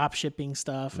this drop shipping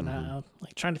stuff, and Mm-hmm. I'm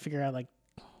like trying to figure out like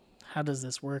how does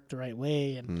this work the right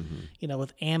way, and Mm-hmm.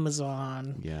 with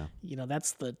Amazon, Yeah.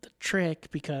 that's the trick,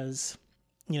 because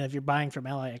if you're buying from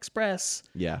AliExpress,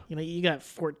 Yeah. you got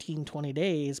 14-20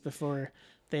 days before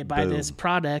they buy this Boom.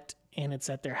 product and it's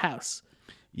at their house.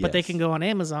 But they Yes. can go on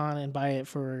Amazon and buy it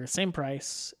for the same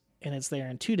price, and it's there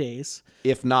in 2 days.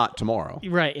 If not tomorrow.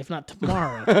 Right, if not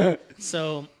tomorrow.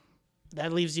 So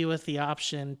that leaves you with the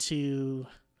option to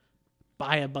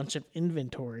buy a bunch of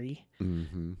inventory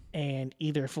Mm-hmm. and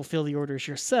either fulfill the orders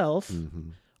yourself, Mm-hmm.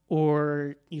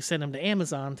 or you send them to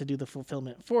Amazon to do the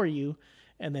fulfillment for you,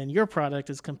 and then your product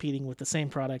is competing with the same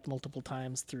product multiple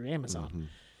times through Amazon.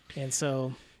 And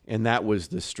so... And that was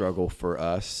the struggle for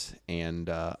us. And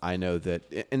I know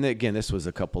that, and again, this was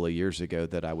a couple of years ago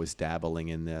that I was dabbling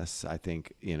in this. I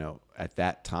think, at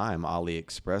that time,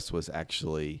 AliExpress was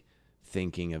actually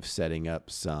thinking of setting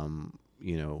up some,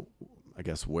 I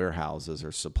guess, warehouses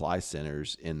or supply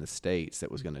centers in the States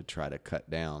that was going to try to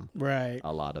cut down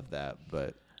a lot of that.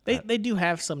 But they do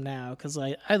have some now, because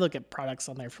I look at products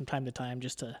on there from time to time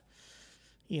just to,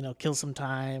 kill some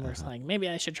time or something. Maybe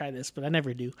I should try this, but I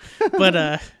never do.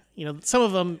 But, some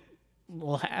of them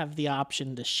will have the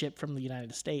option to ship from the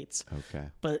United States. Okay.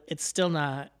 But it's still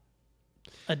not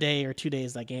a day or 2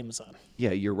 days like Amazon.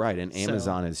 Yeah, you're right. And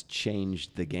Amazon has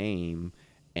changed the game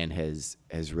and has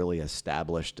really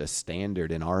established a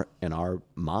standard in our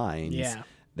minds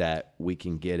that we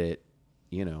can get it,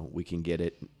 we can get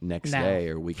it next day,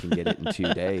 or we can get it in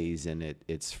 2 days, and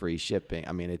it's free shipping.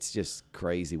 I mean, it's just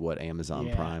crazy what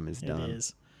Amazon Prime has done. It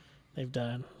is.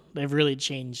 They've really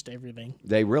changed everything.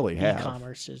 They really have.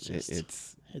 E-commerce is just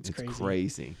it's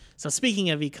crazy. So speaking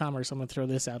of e-commerce, I'm gonna throw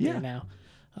this out there now.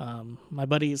 My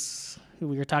buddies who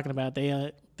we were talking about,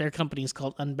 their company is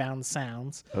called Unbound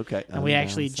Sounds. Okay. And we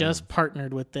actually just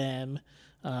partnered with them.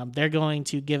 They're going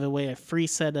to give away a free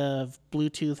set of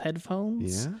Bluetooth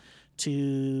headphones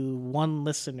to one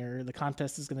listener. The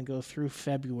contest is going to go through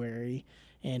February.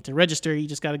 And to register, you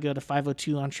just got to go to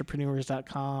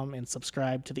 502entrepreneurs.com and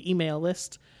subscribe to the email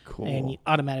list. Cool. And you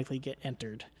automatically get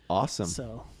entered. Awesome.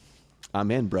 So I'm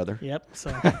in, brother. Yep.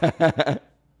 So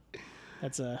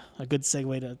that's a good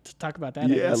segue to talk about that.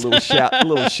 Yeah, a little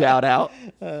shout out.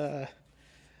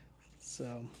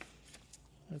 So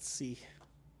let's see.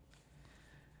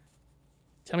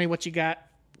 Tell me what you got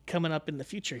coming up in the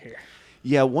future here.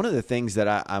 Yeah, one of the things that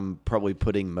I'm probably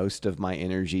putting most of my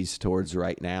energies towards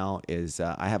right now is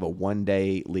I have a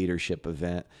one-day leadership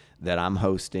event that I'm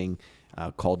hosting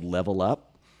called Level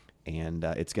Up, and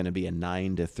it's going to be a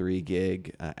 9 to 3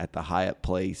 gig at the Hyatt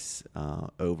Place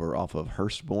over off of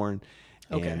Hurstbourne.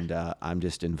 Okay. And I'm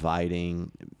just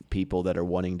inviting people that are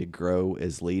wanting to grow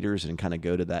as leaders and kind of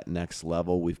go to that next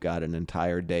level. We've got an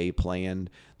entire day planned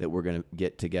that we're going to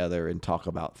get together and talk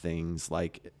about things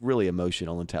like really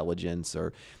emotional intelligence,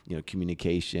 or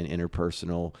communication,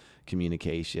 interpersonal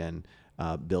communication,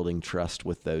 building trust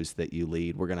with those that you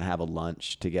lead. We're going to have a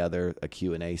lunch together, a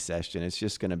Q&A session. It's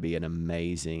just going to be an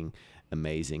amazing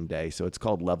day. So it's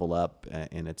called Level Up,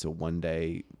 and it's a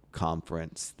one-day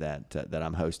conference that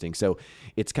I'm hosting. So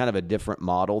it's kind of a different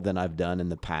model than I've done in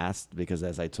the past, because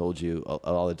as I told you,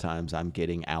 all the times I'm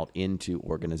getting out into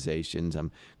organizations,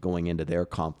 I'm going into their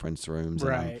conference rooms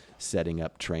and I'm setting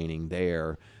up training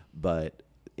there. But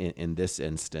in this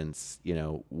instance,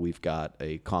 we've got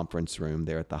a conference room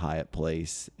there at the Hyatt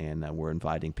Place, and we're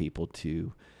inviting people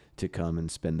to come and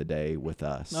spend the day with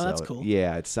us. Oh, that's cool.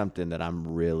 Yeah, it's something that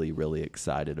I'm really, really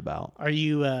excited about. Are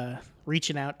you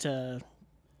reaching out to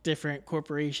different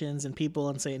corporations and people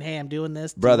and saying, hey, I'm doing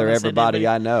this? Brother, everybody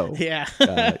I know. Yeah.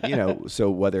 So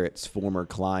whether it's former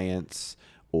clients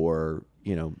or,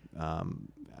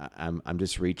 I'm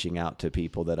just reaching out to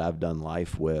people that I've done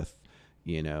life with,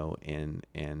 and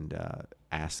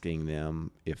asking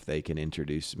them if they can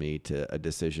introduce me to a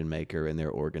decision maker in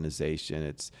their organization.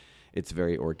 It's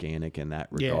very organic in that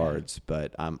regards,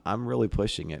 but I'm really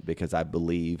pushing it because I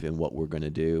believe in what we're going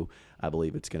to do. I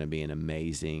believe it's going to be an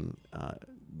amazing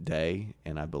day,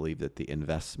 and I believe that the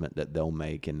investment that they'll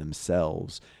make in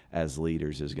themselves as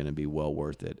leaders is going to be well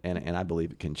worth it, and I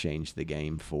believe it can change the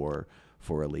game for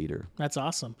a leader. That's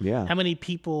awesome. Yeah. How many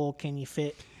people can you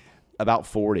fit? About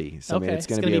 40. So I mean, it's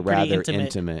going to be a rather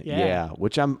intimate. Yeah.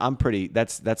 Which I'm pretty.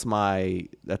 That's my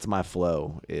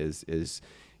flow is as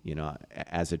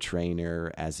a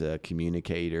trainer, as a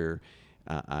communicator,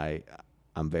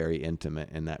 I'm very intimate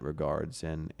in that regards,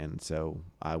 and so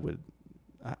I would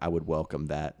welcome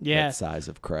that size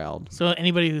of crowd. So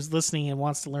anybody who's listening and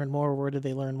wants to learn more, where do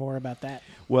they learn more about that?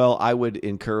 Well, I would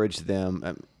encourage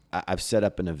them. I've set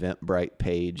up an Eventbrite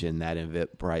page, and that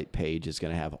Eventbrite page is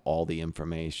going to have all the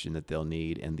information that they'll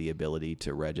need and the ability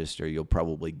to register. You'll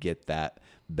probably get that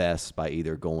best by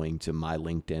either going to my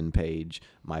LinkedIn page,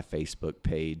 my Facebook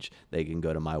page. They can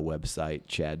go to my website,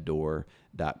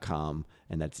 chaddoer.com,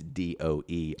 and that's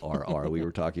DOERR. We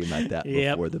were talking about that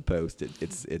before the post.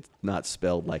 It's not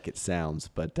spelled like it sounds,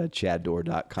 but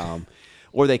chaddoer.com.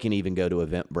 Or they can even go to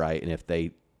Eventbrite, and if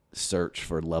they search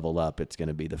for Level Up, it's going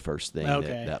to be the first thing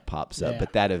that pops up.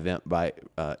 But that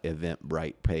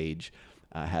Eventbrite page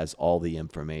has all the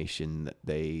information that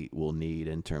they will need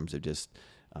in terms of just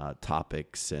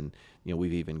topics, and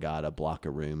we've even got a block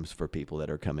of rooms for people that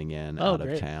are coming in Oh, out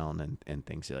great. of town and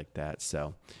things like that.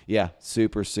 So yeah,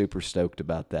 super stoked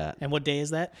about that. And what day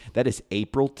is that? That is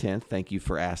April 10th. Thank you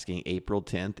for asking. April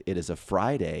 10th. It is a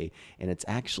Friday, and it's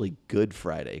actually Good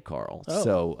Friday, Carl. Oh.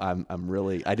 So I'm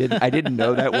really I didn't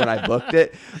know that when I booked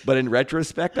it, but in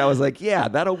retrospect, I was like, yeah,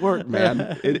 that'll work,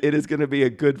 man. It is going to be a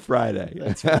Good Friday.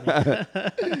 That's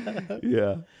funny.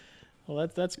 Yeah. Well,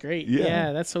 that's great. Yeah.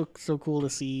 Yeah, that's so cool to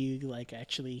see, like,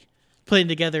 actually putting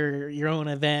together your own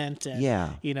event and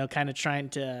Yeah. kind of trying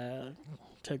to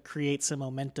create some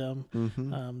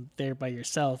momentum there by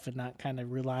yourself and not kind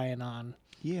of relying on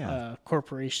Yeah. a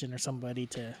corporation or somebody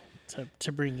to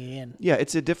bring you in. Yeah,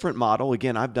 it's a different model.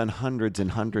 Again, I've done hundreds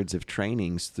and hundreds of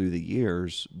trainings through the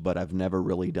years, but I've never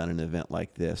really done an event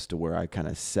like this to where I kind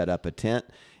of set up a tent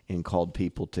and called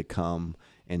people to come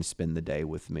and spend the day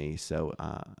with me. So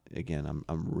again,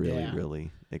 I'm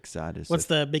really excited. What's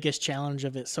the biggest challenge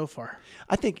of it so far?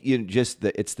 I think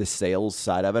it's the sales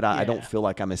side of it. I don't Yeah. feel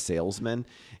like I'm a salesman,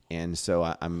 and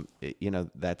so I'm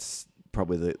that's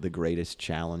probably the greatest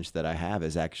challenge that I have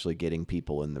is actually getting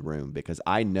people in the room, because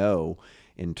I know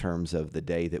in terms of the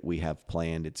day that we have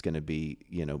planned, it's going to be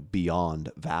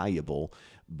beyond valuable,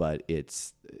 but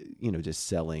it's just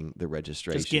selling the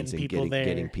registrations and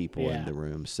getting people in the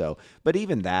room. So, but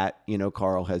even that,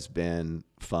 Carl, has been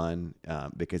fun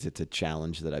because it's a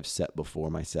challenge that I've set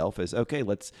before myself. Is okay.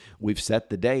 We've set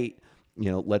the date.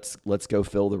 Let's go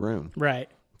fill the room. Right.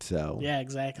 So Yeah,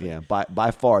 exactly. yeah, by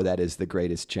far that is the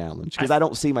greatest challenge, because I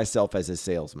don't see myself as a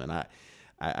salesman.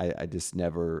 I just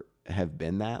never have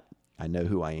been that. I know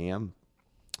who I am.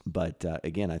 But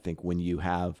again, I think when you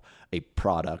have a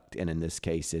product, and in this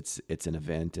case, it's an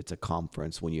event, it's a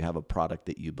conference. When you have a product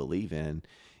that you believe in,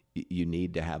 you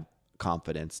need to have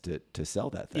confidence to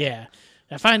sell that thing. Yeah.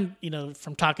 I find,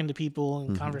 from talking to people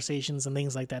and conversations and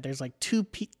things like that, there's like two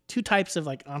types of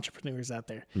like entrepreneurs out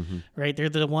there, right? They're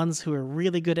the ones who are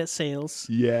really good at sales.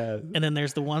 Yeah. And then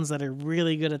there's the ones that are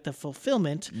really good at the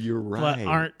fulfillment, You're right. but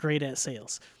aren't great at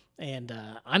sales. And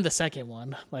I'm the second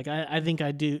one. Like I think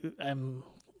I do.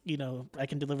 I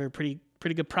can deliver a pretty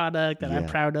good product that I'm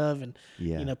proud of,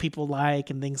 and people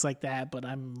like and things like that. But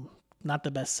I'm not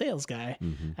the best sales guy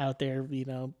out there.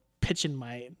 Pitching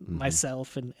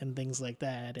myself and things like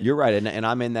that. And you're right, and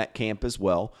I'm in that camp as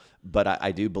well. But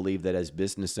I do believe that as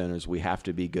business owners, we have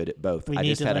to be good at both. I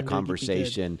just had a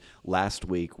conversation last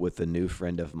week with a new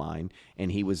friend of mine,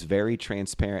 and he was very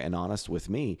transparent and honest with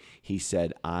me. He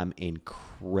said, I'm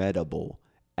incredible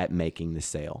at making the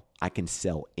sale. I can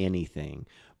sell anything,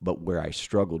 but where I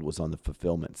struggled was on the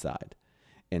fulfillment side.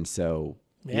 And so,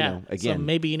 again, so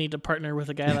maybe you need to partner with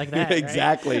a guy like that.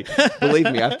 exactly.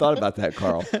 Believe me, I've thought about that,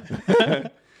 Carl.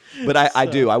 But I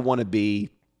do. I want to be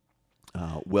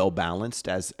well balanced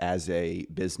as a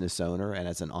business owner and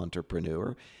as an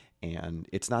entrepreneur. And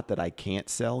it's not that I can't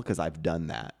sell, because I've done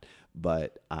that,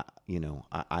 but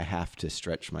I have to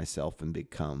stretch myself and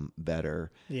become better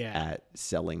at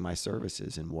selling my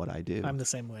services and what I do. I'm the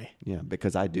same way. Yeah,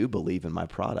 because I do believe in my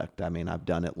product. I mean, I've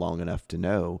done it long enough to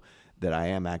know that I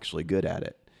am actually good at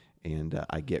it, and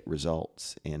I get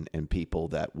results, and people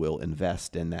that will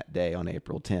invest in that day on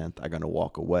April 10th are going to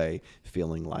walk away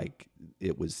feeling like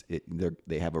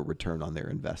they have a return on their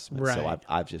investment. Right. So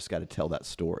I've just got to tell that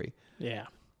story. Yeah,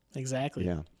 exactly.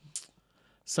 Yeah.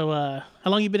 So how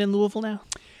long you been in Louisville now?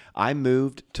 I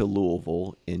moved to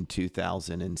Louisville in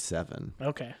 2007.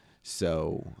 Okay.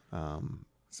 So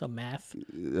So math.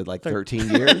 like 13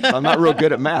 years. I'm not real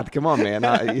good at math. Come on,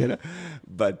 man.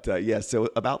 But so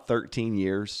about 13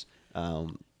 years.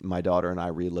 My daughter and I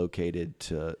relocated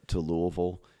to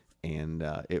Louisville, and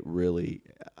it really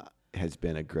has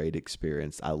been a great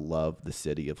experience. I love the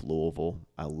city of Louisville.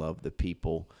 I love the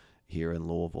people here in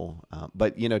Louisville.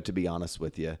 But to be honest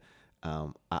with you,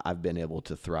 I've been able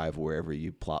to thrive wherever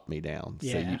you plop me down.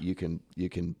 Yeah. So you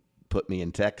can put me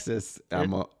in Texas.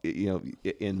 I'm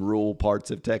in rural parts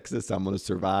of Texas, I'm going to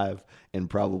survive and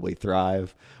probably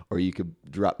thrive. Or you could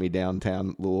drop me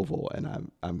downtown Louisville,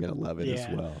 and I'm going to love it as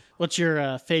well. What's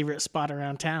your favorite spot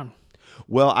around town?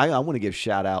 Well, I want to give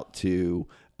shout out to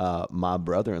my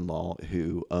brother-in-law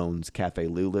who owns Cafe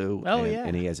Lulu. Oh,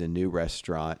 and he has a new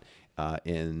restaurant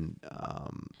in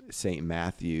St.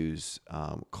 Matthews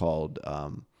called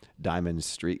Diamond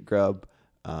Street Grub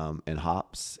and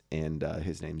Hops, and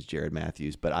his name's Jared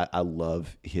Matthews. But I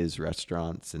love his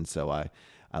restaurants, and so I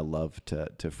love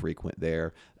to frequent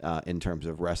there in terms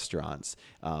of restaurants.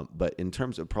 But in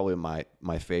terms of probably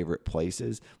my favorite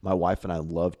places, my wife and I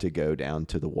love to go down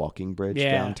to the walking bridge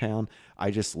downtown. I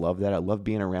just love that. I love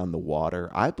being around the water.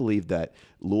 I believe that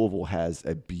Louisville has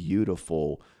a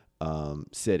beautiful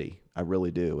city. I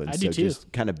really do. And I so do too.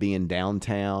 just kind of being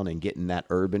downtown and getting that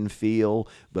urban feel,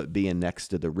 but being next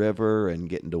to the river and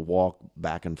getting to walk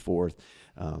back and forth.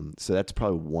 So that's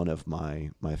probably one of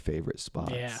my favorite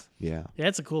spots. Yeah,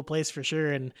 it's a cool place for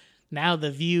sure. And now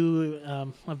the view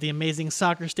of the amazing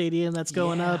soccer stadium that's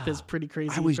going up is pretty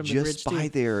crazy. I was from the just bridge by too.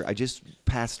 there. I just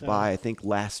passed by, I think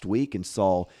last week, and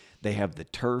saw they have the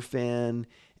turf in,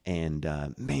 and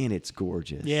man, it's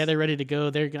gorgeous. Yeah, they're ready to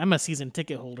go. I'm a season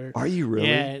ticket holder. Are you really?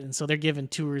 Yeah, and so they're giving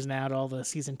tours now to all the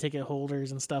season ticket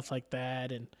holders and stuff like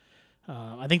that. And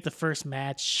I think the first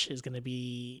match is going to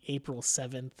be April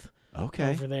 7th.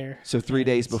 Okay. Over there. So 3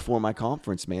 days before my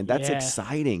conference, man. That's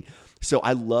exciting. So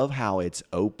I love how it's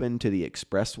open to the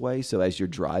expressway. So as you're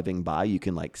driving by, you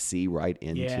can like see right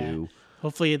into. Yeah.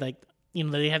 Hopefully, like,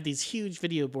 they have these huge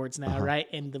video boards now, right?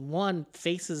 And the one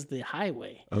faces the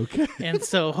highway. Okay. And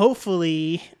so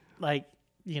hopefully, like,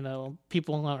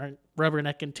 people aren't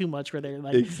rubbernecking too much where they're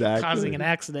like causing an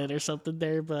accident or something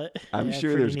there. But I'm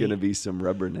sure there's going to be some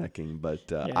rubbernecking,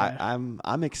 but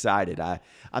I'm excited.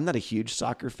 I'm not a huge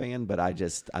soccer fan, but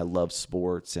I love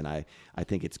sports, and I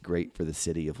think it's great for the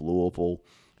city of Louisville.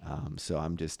 So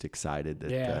I'm just excited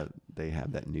that they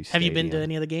have that new stadium. Have you been to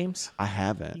any of the games? I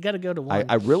haven't. You got to go to one.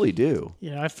 I really do.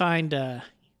 I find a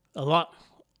lot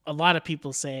of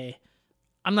people say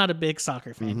I'm not a big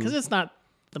soccer fan because it's not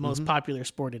the most popular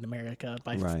sport in America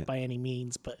by any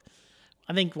means. But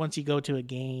I think once you go to a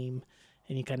game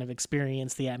and you kind of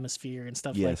experience the atmosphere and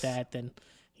stuff like that, then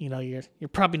you're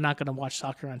probably not going to watch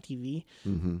soccer on TV,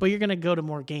 but you're going to go to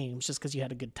more games just because you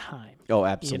had a good time. Oh,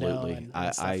 absolutely.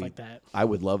 And stuff like that. I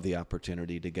would love the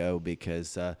opportunity to go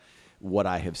because what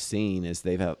I have seen is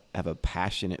they have a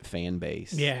passionate fan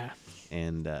base. Yeah.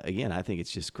 And again, I think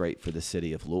it's just great for the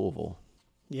city of Louisville.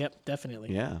 Yep,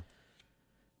 definitely. Yeah.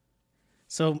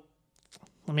 So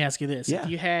let me ask you this. Yeah. If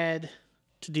you had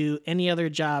to do any other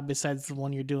job besides the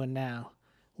one you're doing now,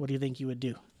 what do you think you would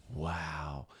do?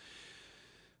 Wow.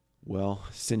 Well,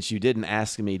 since you didn't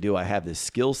ask me, do I have the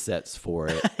skill sets for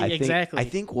it? Exactly. I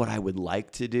think what I would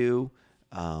like to do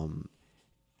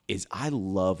is I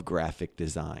love graphic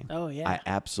design. Oh, yeah. I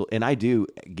absolutely, and I do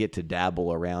get to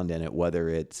dabble around in it, whether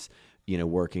it's,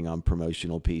 working on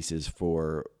promotional pieces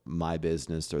for my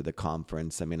business or the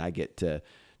conference. I mean, I get to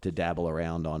dabble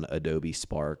around on Adobe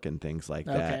Spark and things like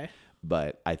that.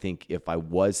 But I think if I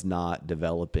was not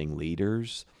developing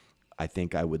leaders, I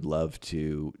think I would love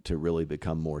to really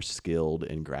become more skilled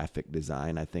in graphic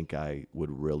design. I think I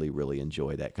would really, really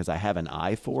enjoy that because I have an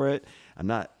eye for it. I'm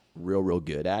not real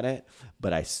good at it,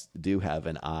 but I do have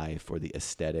an eye for the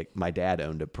aesthetic. My dad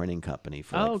owned a printing company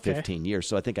for 15 years.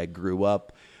 So I think I grew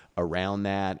up around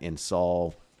that and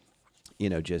saw,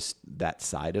 just that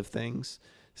side of things.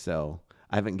 So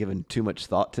I haven't given too much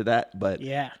thought to that, but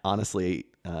honestly,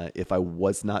 if I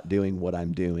was not doing what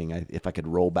I'm doing, if I could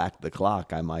roll back the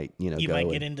clock, I might, might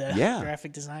get into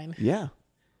graphic design. Yeah.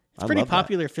 It's a pretty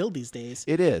popular field these days.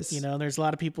 It is. There's a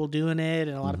lot of people doing it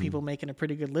and a lot of people making a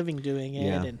pretty good living doing it.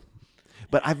 Yeah.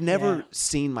 But I've never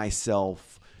seen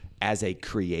myself as a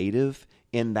creative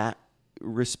in that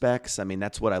respects. I mean,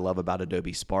 that's what I love about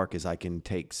Adobe Spark is I can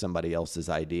take somebody else's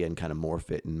idea and kind of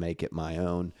morph it and make it my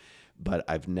own. But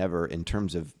I've never, in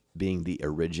terms of being the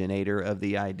originator of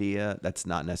the idea, that's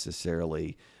not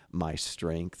necessarily my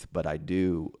strength, but I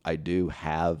do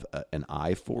have an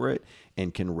eye for it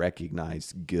and can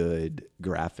recognize good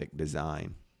graphic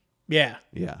design. Yeah.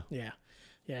 Yeah.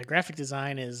 Graphic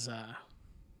design is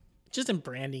just in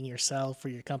branding yourself or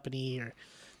your company or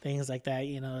things like that.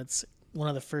 It's one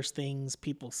of the first things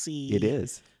people see. It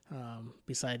is.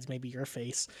 Besides maybe your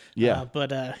face. Yeah.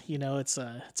 But it's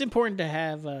important to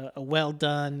have a well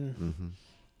done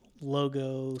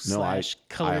logo /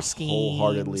 color scheme. I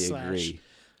wholeheartedly agree.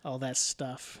 All that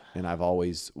stuff. And I've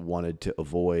always wanted to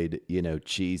avoid,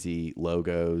 cheesy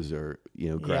logos or,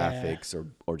 graphics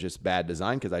or just bad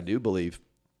design because I do believe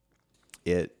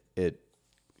it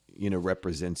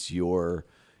represents your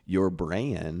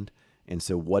brand. And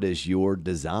so what is your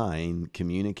design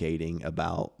communicating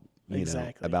about,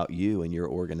 about you and your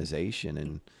organization?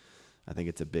 And I think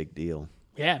it's a big deal.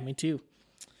 Yeah, me too.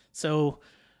 So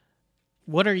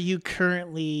what are you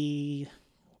currently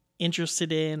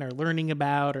interested in or learning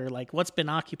about, or like what's been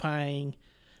occupying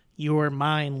your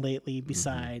mind lately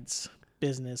besides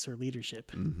business or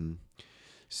leadership?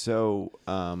 So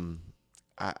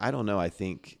I don't know. I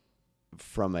think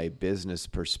from a business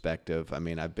perspective, I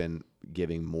mean, I've been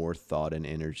giving more thought and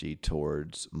energy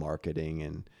towards marketing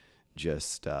and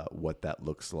just what that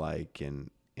looks like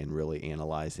and really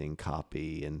analyzing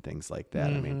copy and things like that.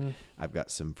 I mean, I've got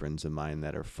some friends of mine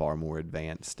that are far more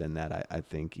advanced in that. I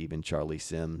think even Charlie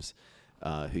Sims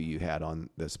who you had on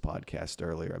this podcast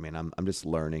earlier. I mean, I'm just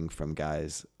learning from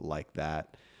guys like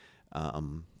that.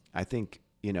 I think,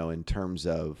 in terms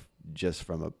of just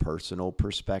from a personal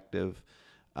perspective,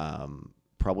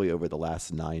 probably over the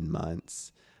last 9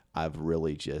 months, I've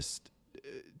really just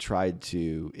tried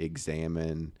to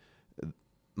examine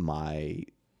my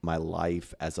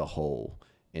life as a whole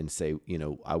and say,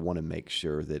 I want to make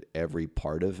sure that every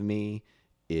part of me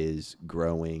is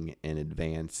growing and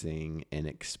advancing and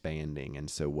expanding. And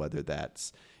so whether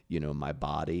that's, my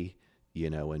body,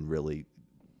 and really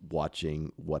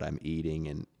watching what I'm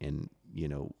eating and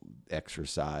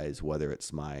exercise, whether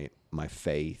it's my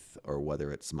faith or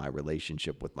whether it's my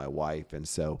relationship with my wife. And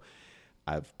so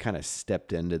I've kind of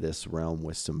stepped into this realm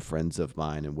with some friends of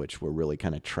mine in which we're really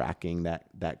kind of tracking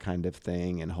that kind of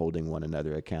thing and holding one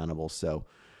another accountable. So,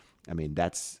 I mean,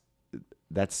 that's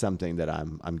something that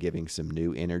I'm giving some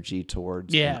new energy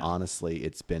towards. Yeah. And honestly,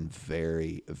 it's been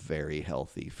very, very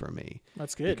healthy for me.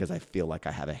 That's good. Because I feel like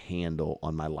I have a handle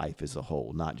on my life as a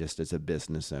whole, not just as a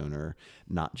business owner,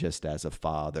 not just as a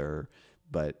father,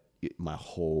 but my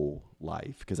whole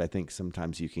life. Because I think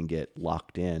sometimes you can get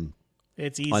locked in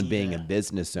it's easy on being a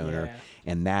business owner,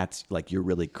 yeah. and that's like you're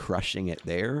really crushing it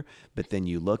there, but then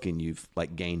you look and you've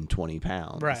like gained 20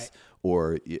 pounds. Right.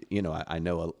 Or, I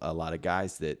know a lot of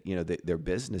guys that, their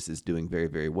business is doing very,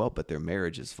 very well, but their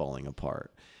marriage is falling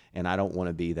apart. And I don't want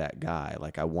to be that guy.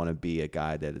 Like, I want to be a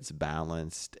guy that is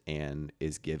balanced and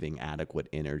is giving adequate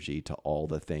energy to all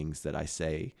the things that I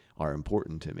say are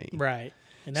important to me. Right.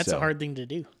 And that's a hard thing to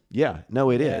do. Yeah,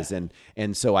 no, it is.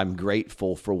 And so I'm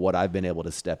grateful for what I've been able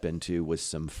to step into with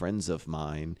some friends of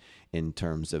mine in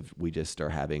terms of we just are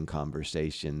having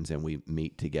conversations and we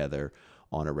meet together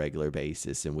on a regular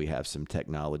basis, and we have some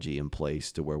technology in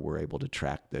place to where we're able to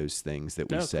track those things that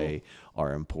we say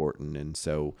are important. And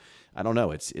so I don't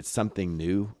know, it's something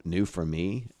new for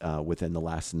me within the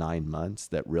last 9 months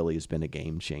that really has been a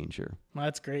game changer. Well,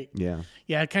 that's great. Yeah.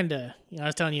 Yeah, kind of, I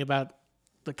was telling you about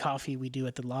the coffee we do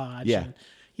at the lodge. Yeah. And,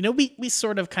 we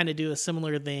sort of kind of do a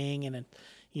similar thing, and,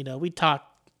 we talk,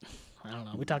 I don't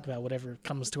know, we talk about whatever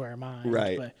comes to our mind.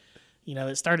 Right. But,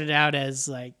 it started out as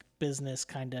like business,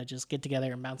 kind of just get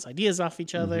together and bounce ideas off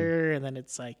each other. Mm-hmm. And then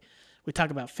it's like, we talk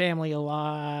about family a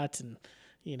lot and,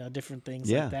 different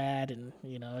things like that. And,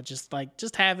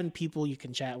 just having people you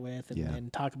can chat with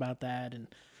and talk about that. And,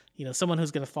 someone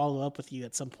who's going to follow up with you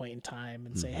at some point in time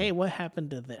and say, hey, what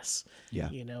happened to this? Yeah.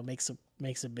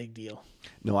 Makes a big deal.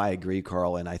 No, I agree,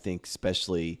 Carl. And I think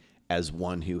especially as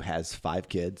one who has 5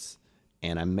 kids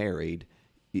and I'm married,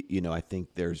 I think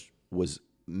was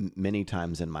many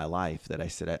times in my life that I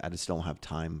said, I just don't have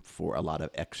time for a lot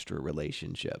of extra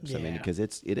relationships. Yeah. I mean, because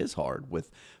it is hard with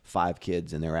 5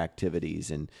 kids and their activities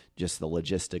and just the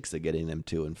logistics of getting them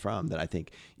to and from, that I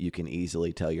think you can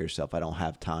easily tell yourself, I don't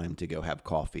have time to go have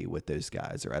coffee with those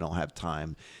guys, or I don't have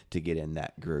time to get in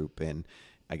that group. And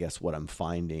I guess what I'm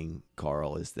finding,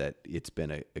 Carl, is that it's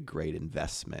been a great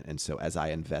investment. And so as I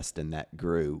invest in that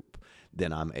group,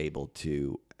 then I'm able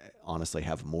to honestly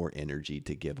have more energy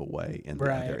to give away in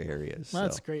the other areas. Well,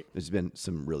 that's great. There's been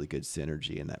some really good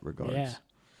synergy in that regard. Yeah.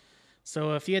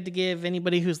 So if you had to give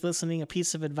anybody who's listening a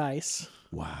piece of advice,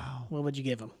 wow, what would you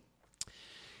give them?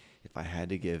 If I had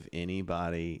to give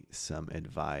anybody some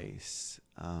advice,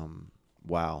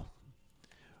 wow.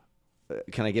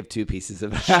 Can I give 2 pieces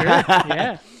of Sure,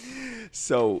 yeah.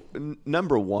 So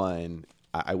number one,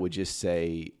 I would just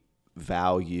say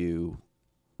value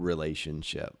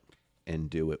relationship and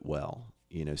do it well.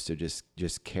 So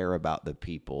just care about the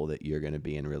people that you're going to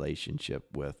be in relationship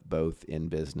with, both in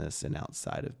business and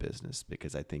outside of business.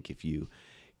 Because I think if you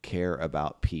care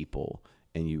about people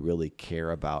and you really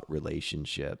care about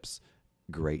relationships,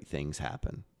 great things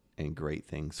happen and great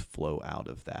things flow out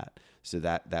of that. So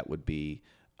that would be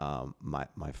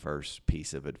my first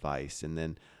piece of advice. And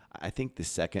then I think the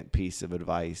second piece of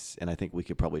advice, and I think we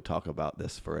could probably talk about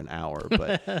this for an hour,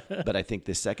 but I think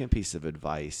the second piece of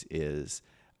advice is,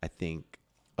 I think,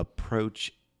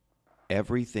 approach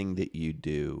everything that you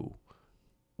do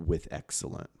with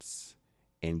excellence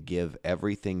and give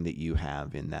everything that you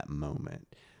have in that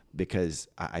moment. Because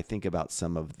I think about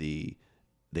some of the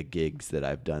gigs that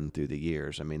I've done through the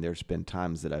years. I mean, there's been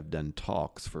times that I've done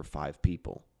talks for 5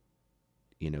 people.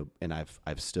 And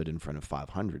I've stood in front of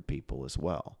 500 people as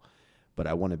well. But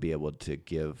I want to be able to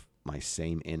give my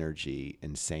same energy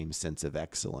and same sense of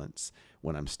excellence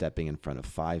when I'm stepping in front of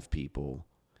 5 people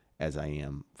as I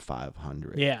am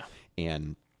 500. Yeah.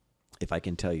 And if I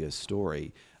can tell you a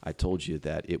story, I told you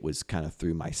that it was kind of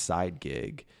through my side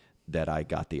gig that I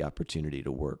got the opportunity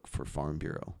to work for Farm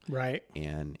Bureau. Right.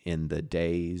 And in the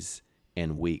days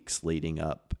and weeks leading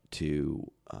up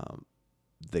to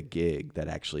the gig that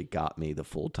actually got me the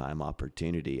full-time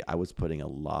opportunity, I was putting a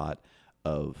lot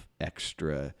of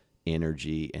extra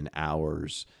energy and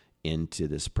hours into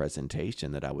this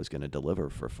presentation that I was going to deliver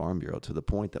for Farm Bureau, to the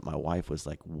point that my wife was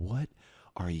like, "What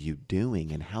are you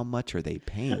doing, and how much are they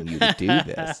paying you to do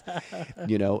this?"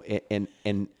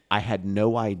 And I had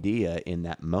no idea in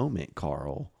that moment,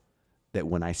 Carl, that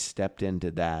when I stepped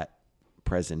into that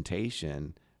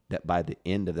presentation, that by the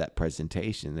end of that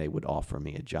presentation, they would offer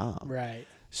me a job. Right.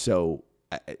 So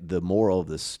the moral of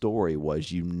the story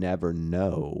was, you never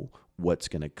know what's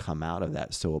going to come out of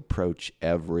that. So approach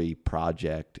every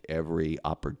project, every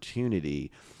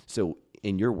opportunity. So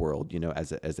in your world,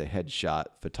 as a headshot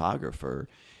photographer,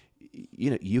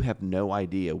 you have no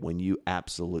idea when you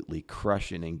absolutely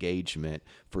crush an engagement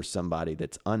for somebody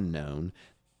that's unknown,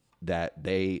 that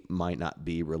they might not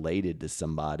be related to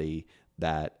somebody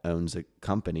that owns a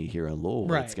company here in Louisville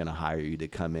that's going to hire you to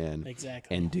come in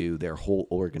and do their whole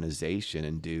organization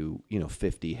and do,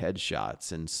 50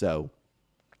 headshots. And so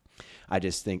I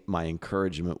just think my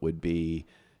encouragement would be,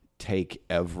 take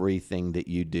everything that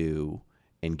you do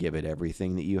and give it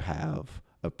everything that you have.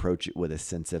 Approach it with a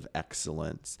sense of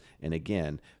excellence. And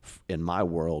again, in my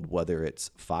world, whether it's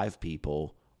 5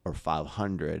 people or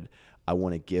 500, I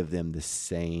want to give them the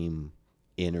same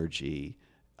energy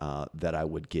that I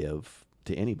would give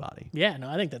to anybody. Yeah, no,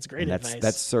 I think that's great advice.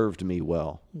 That's served me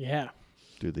well. Yeah.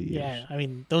 Through the years. Yeah, I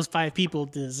mean, those 5 people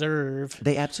deserve.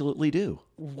 They absolutely do.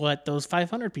 What those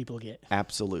 500 people get.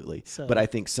 Absolutely. So. But I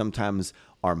think sometimes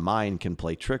our mind can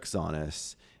play tricks on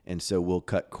us. And so we'll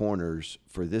cut corners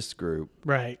for this group,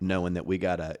 right, knowing that we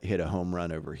got to hit a home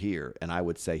run over here. And I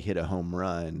would say hit a home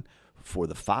run for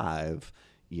the 5,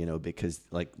 because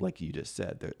like you just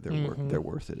said, they're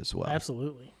worth it as well.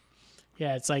 Absolutely.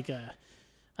 Yeah, it's like I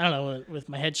don't know, with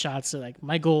my headshots, like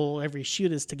my goal every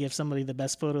shoot is to give somebody the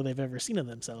best photo they've ever seen of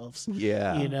themselves.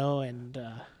 Yeah. And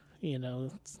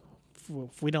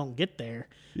if we don't get there,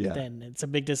 then it's a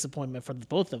big disappointment for the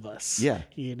both of us. Yeah.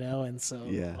 And so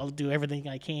I'll do everything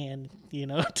I can,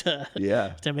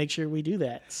 to make sure we do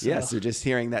that. So. Yeah. So just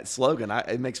hearing that slogan,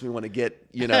 it makes me want to get,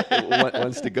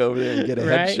 wants to go over there and get a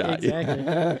headshot.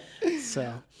 Exactly.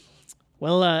 So,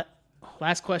 well,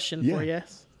 last question for you.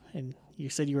 And you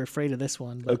said you were afraid of this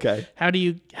one. But okay. How do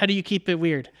you keep it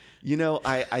weird?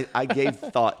 I gave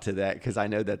thought to that, because I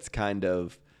know that's kind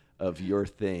of your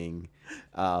thing.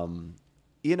 I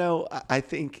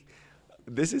think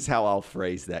this is how I'll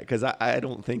phrase that, because I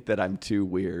don't think that I'm too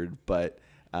weird, but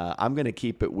I'm going to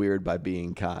keep it weird by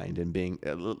being kind and being,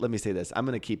 let me say this, I'm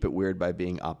going to keep it weird by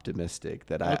being optimistic,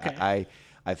 that I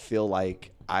feel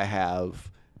like I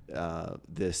have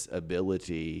this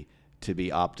ability to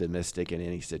be optimistic in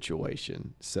any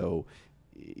situation. So,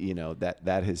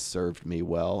 that has served me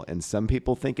well. And some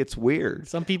people think it's weird.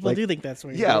 Some people do think that's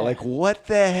weird. Yeah, like, what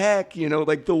the heck?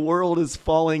 Like, the world is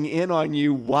falling in on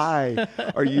you. Why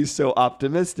are you so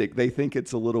optimistic? They think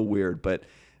it's a little weird. But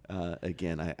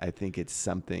again, I think it's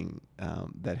something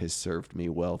that has served me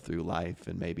well through life,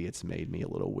 and maybe it's made me a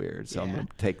little weird. So I'm going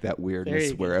to take that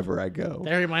weirdness wherever I go.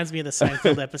 That reminds me of the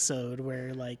Seinfeld episode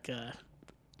where,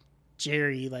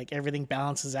 Jerry, everything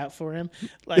balances out for him.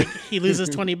 He loses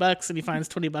 $20 and he finds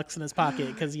 $20 in his pocket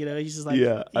because he's just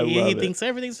he thinks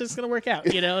everything's just gonna work out.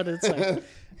 And it's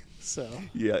so.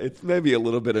 Yeah, it's maybe a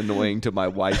little bit annoying to my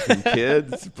wife and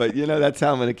kids, but that's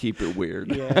how I'm gonna keep it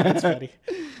weird. Yeah, that's funny.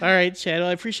 All right, Chad. Well,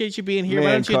 I appreciate you being here.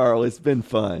 Man, Carl, it's been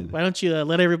fun. Why don't you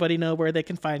let everybody know where they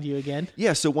can find you again?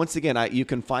 Yeah. So once again, you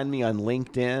can find me on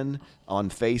LinkedIn, on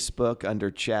Facebook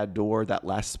under Chad Doerr. That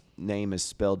last name is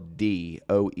spelled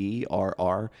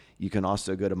Doerr. You can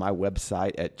also go to my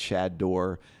website at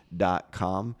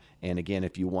chaddoerr.com. And again,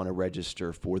 if you want to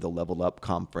register for the Level Up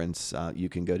Conference, you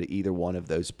can go to either one of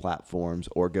those platforms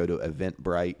or go to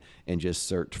Eventbrite and just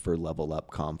search for Level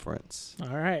Up Conference.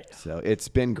 All right. So it's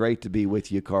been great to be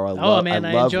with you, Carl. I love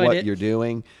what you're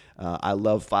doing. I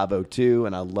love 502,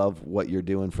 and I love what you're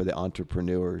doing for the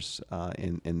entrepreneurs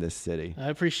in this city. I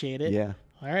appreciate it. Yeah.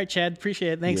 All right, Chad.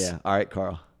 Appreciate it. Thanks. Yeah. All right,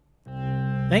 Carl.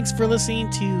 Thanks for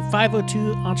listening to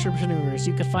 502 Entrepreneurs.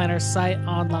 You can find our site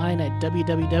online at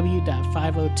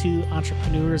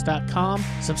www.502entrepreneurs.com.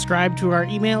 Subscribe to our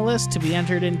email list to be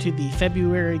entered into the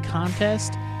February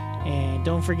contest. And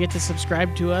don't forget to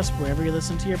subscribe to us wherever you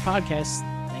listen to your podcasts.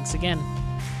 Thanks again.